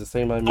 Yeah, it's the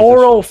same.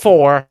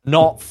 404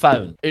 not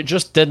found. It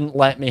just didn't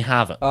let me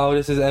have it. Oh,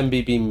 this is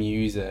MBB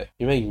Music.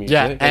 You make music?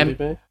 Yeah,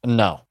 MBB?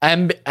 No.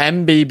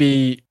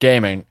 MBB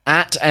Gaming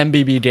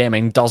 @MBB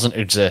Gaming doesn't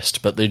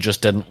exist, but they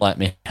just didn't let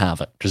me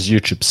have it because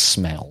YouTube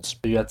smells.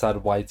 So you had to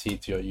add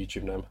YT to your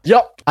YouTube name.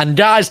 Yep. And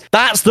guys,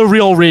 that's the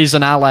real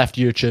reason I left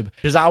YouTube,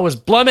 because I was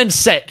blooming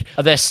sick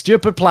of this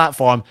stupid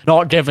platform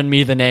not giving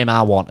me the name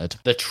I wanted.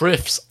 The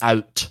truth's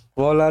out.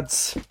 Well,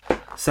 lads,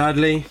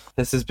 sadly,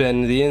 this has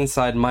been the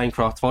Inside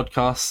Minecraft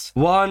Podcast.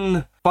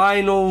 One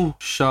final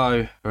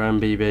show for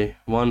MBB.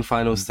 One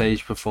final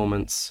stage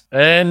performance.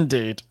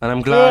 Indeed. And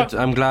I'm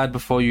glad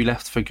before you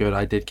left for good,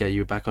 I did get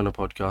you back on the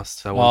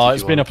podcast.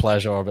 It's been a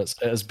pleasure,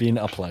 Orbitzz. It has been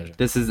a pleasure.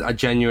 This is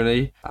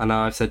genuinely, and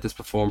I've said this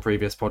before in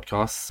previous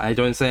podcasts, I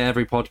don't say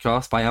every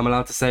podcast, but I am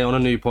allowed to say on a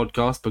new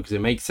podcast because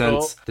it makes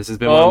sense. This has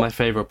been one of my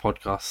favorite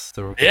podcasts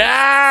to record.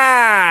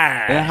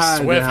 Yeah!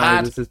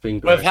 This has been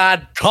great. We've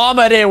had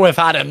comedy, we've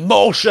had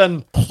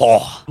emotion.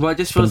 Oh, well, it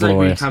just feels like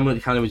we kind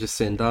of were just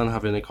sitting down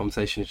having a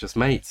conversation as just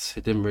mates.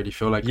 It didn't really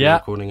feel like we were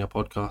recording a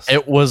podcast.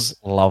 It was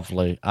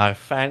lovely. I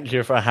thank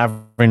you for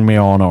having me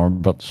on,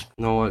 Orbitzz.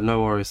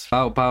 No worries.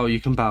 Bow. You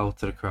can bow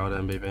to the crowd,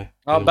 MBB.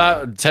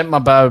 Tip my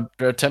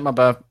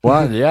bow.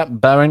 What? Yeah,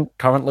 bowing.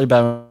 Currently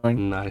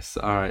bowing. Nice.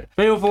 All right.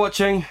 Thank you all for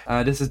watching.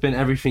 This has been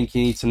everything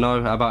you need to know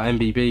about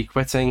MBB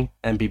quitting,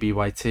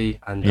 MBBYT,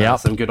 and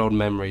some good old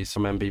memories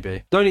from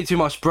MBB. Don't eat too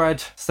much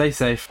bread. Stay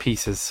safe.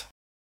 Pieces.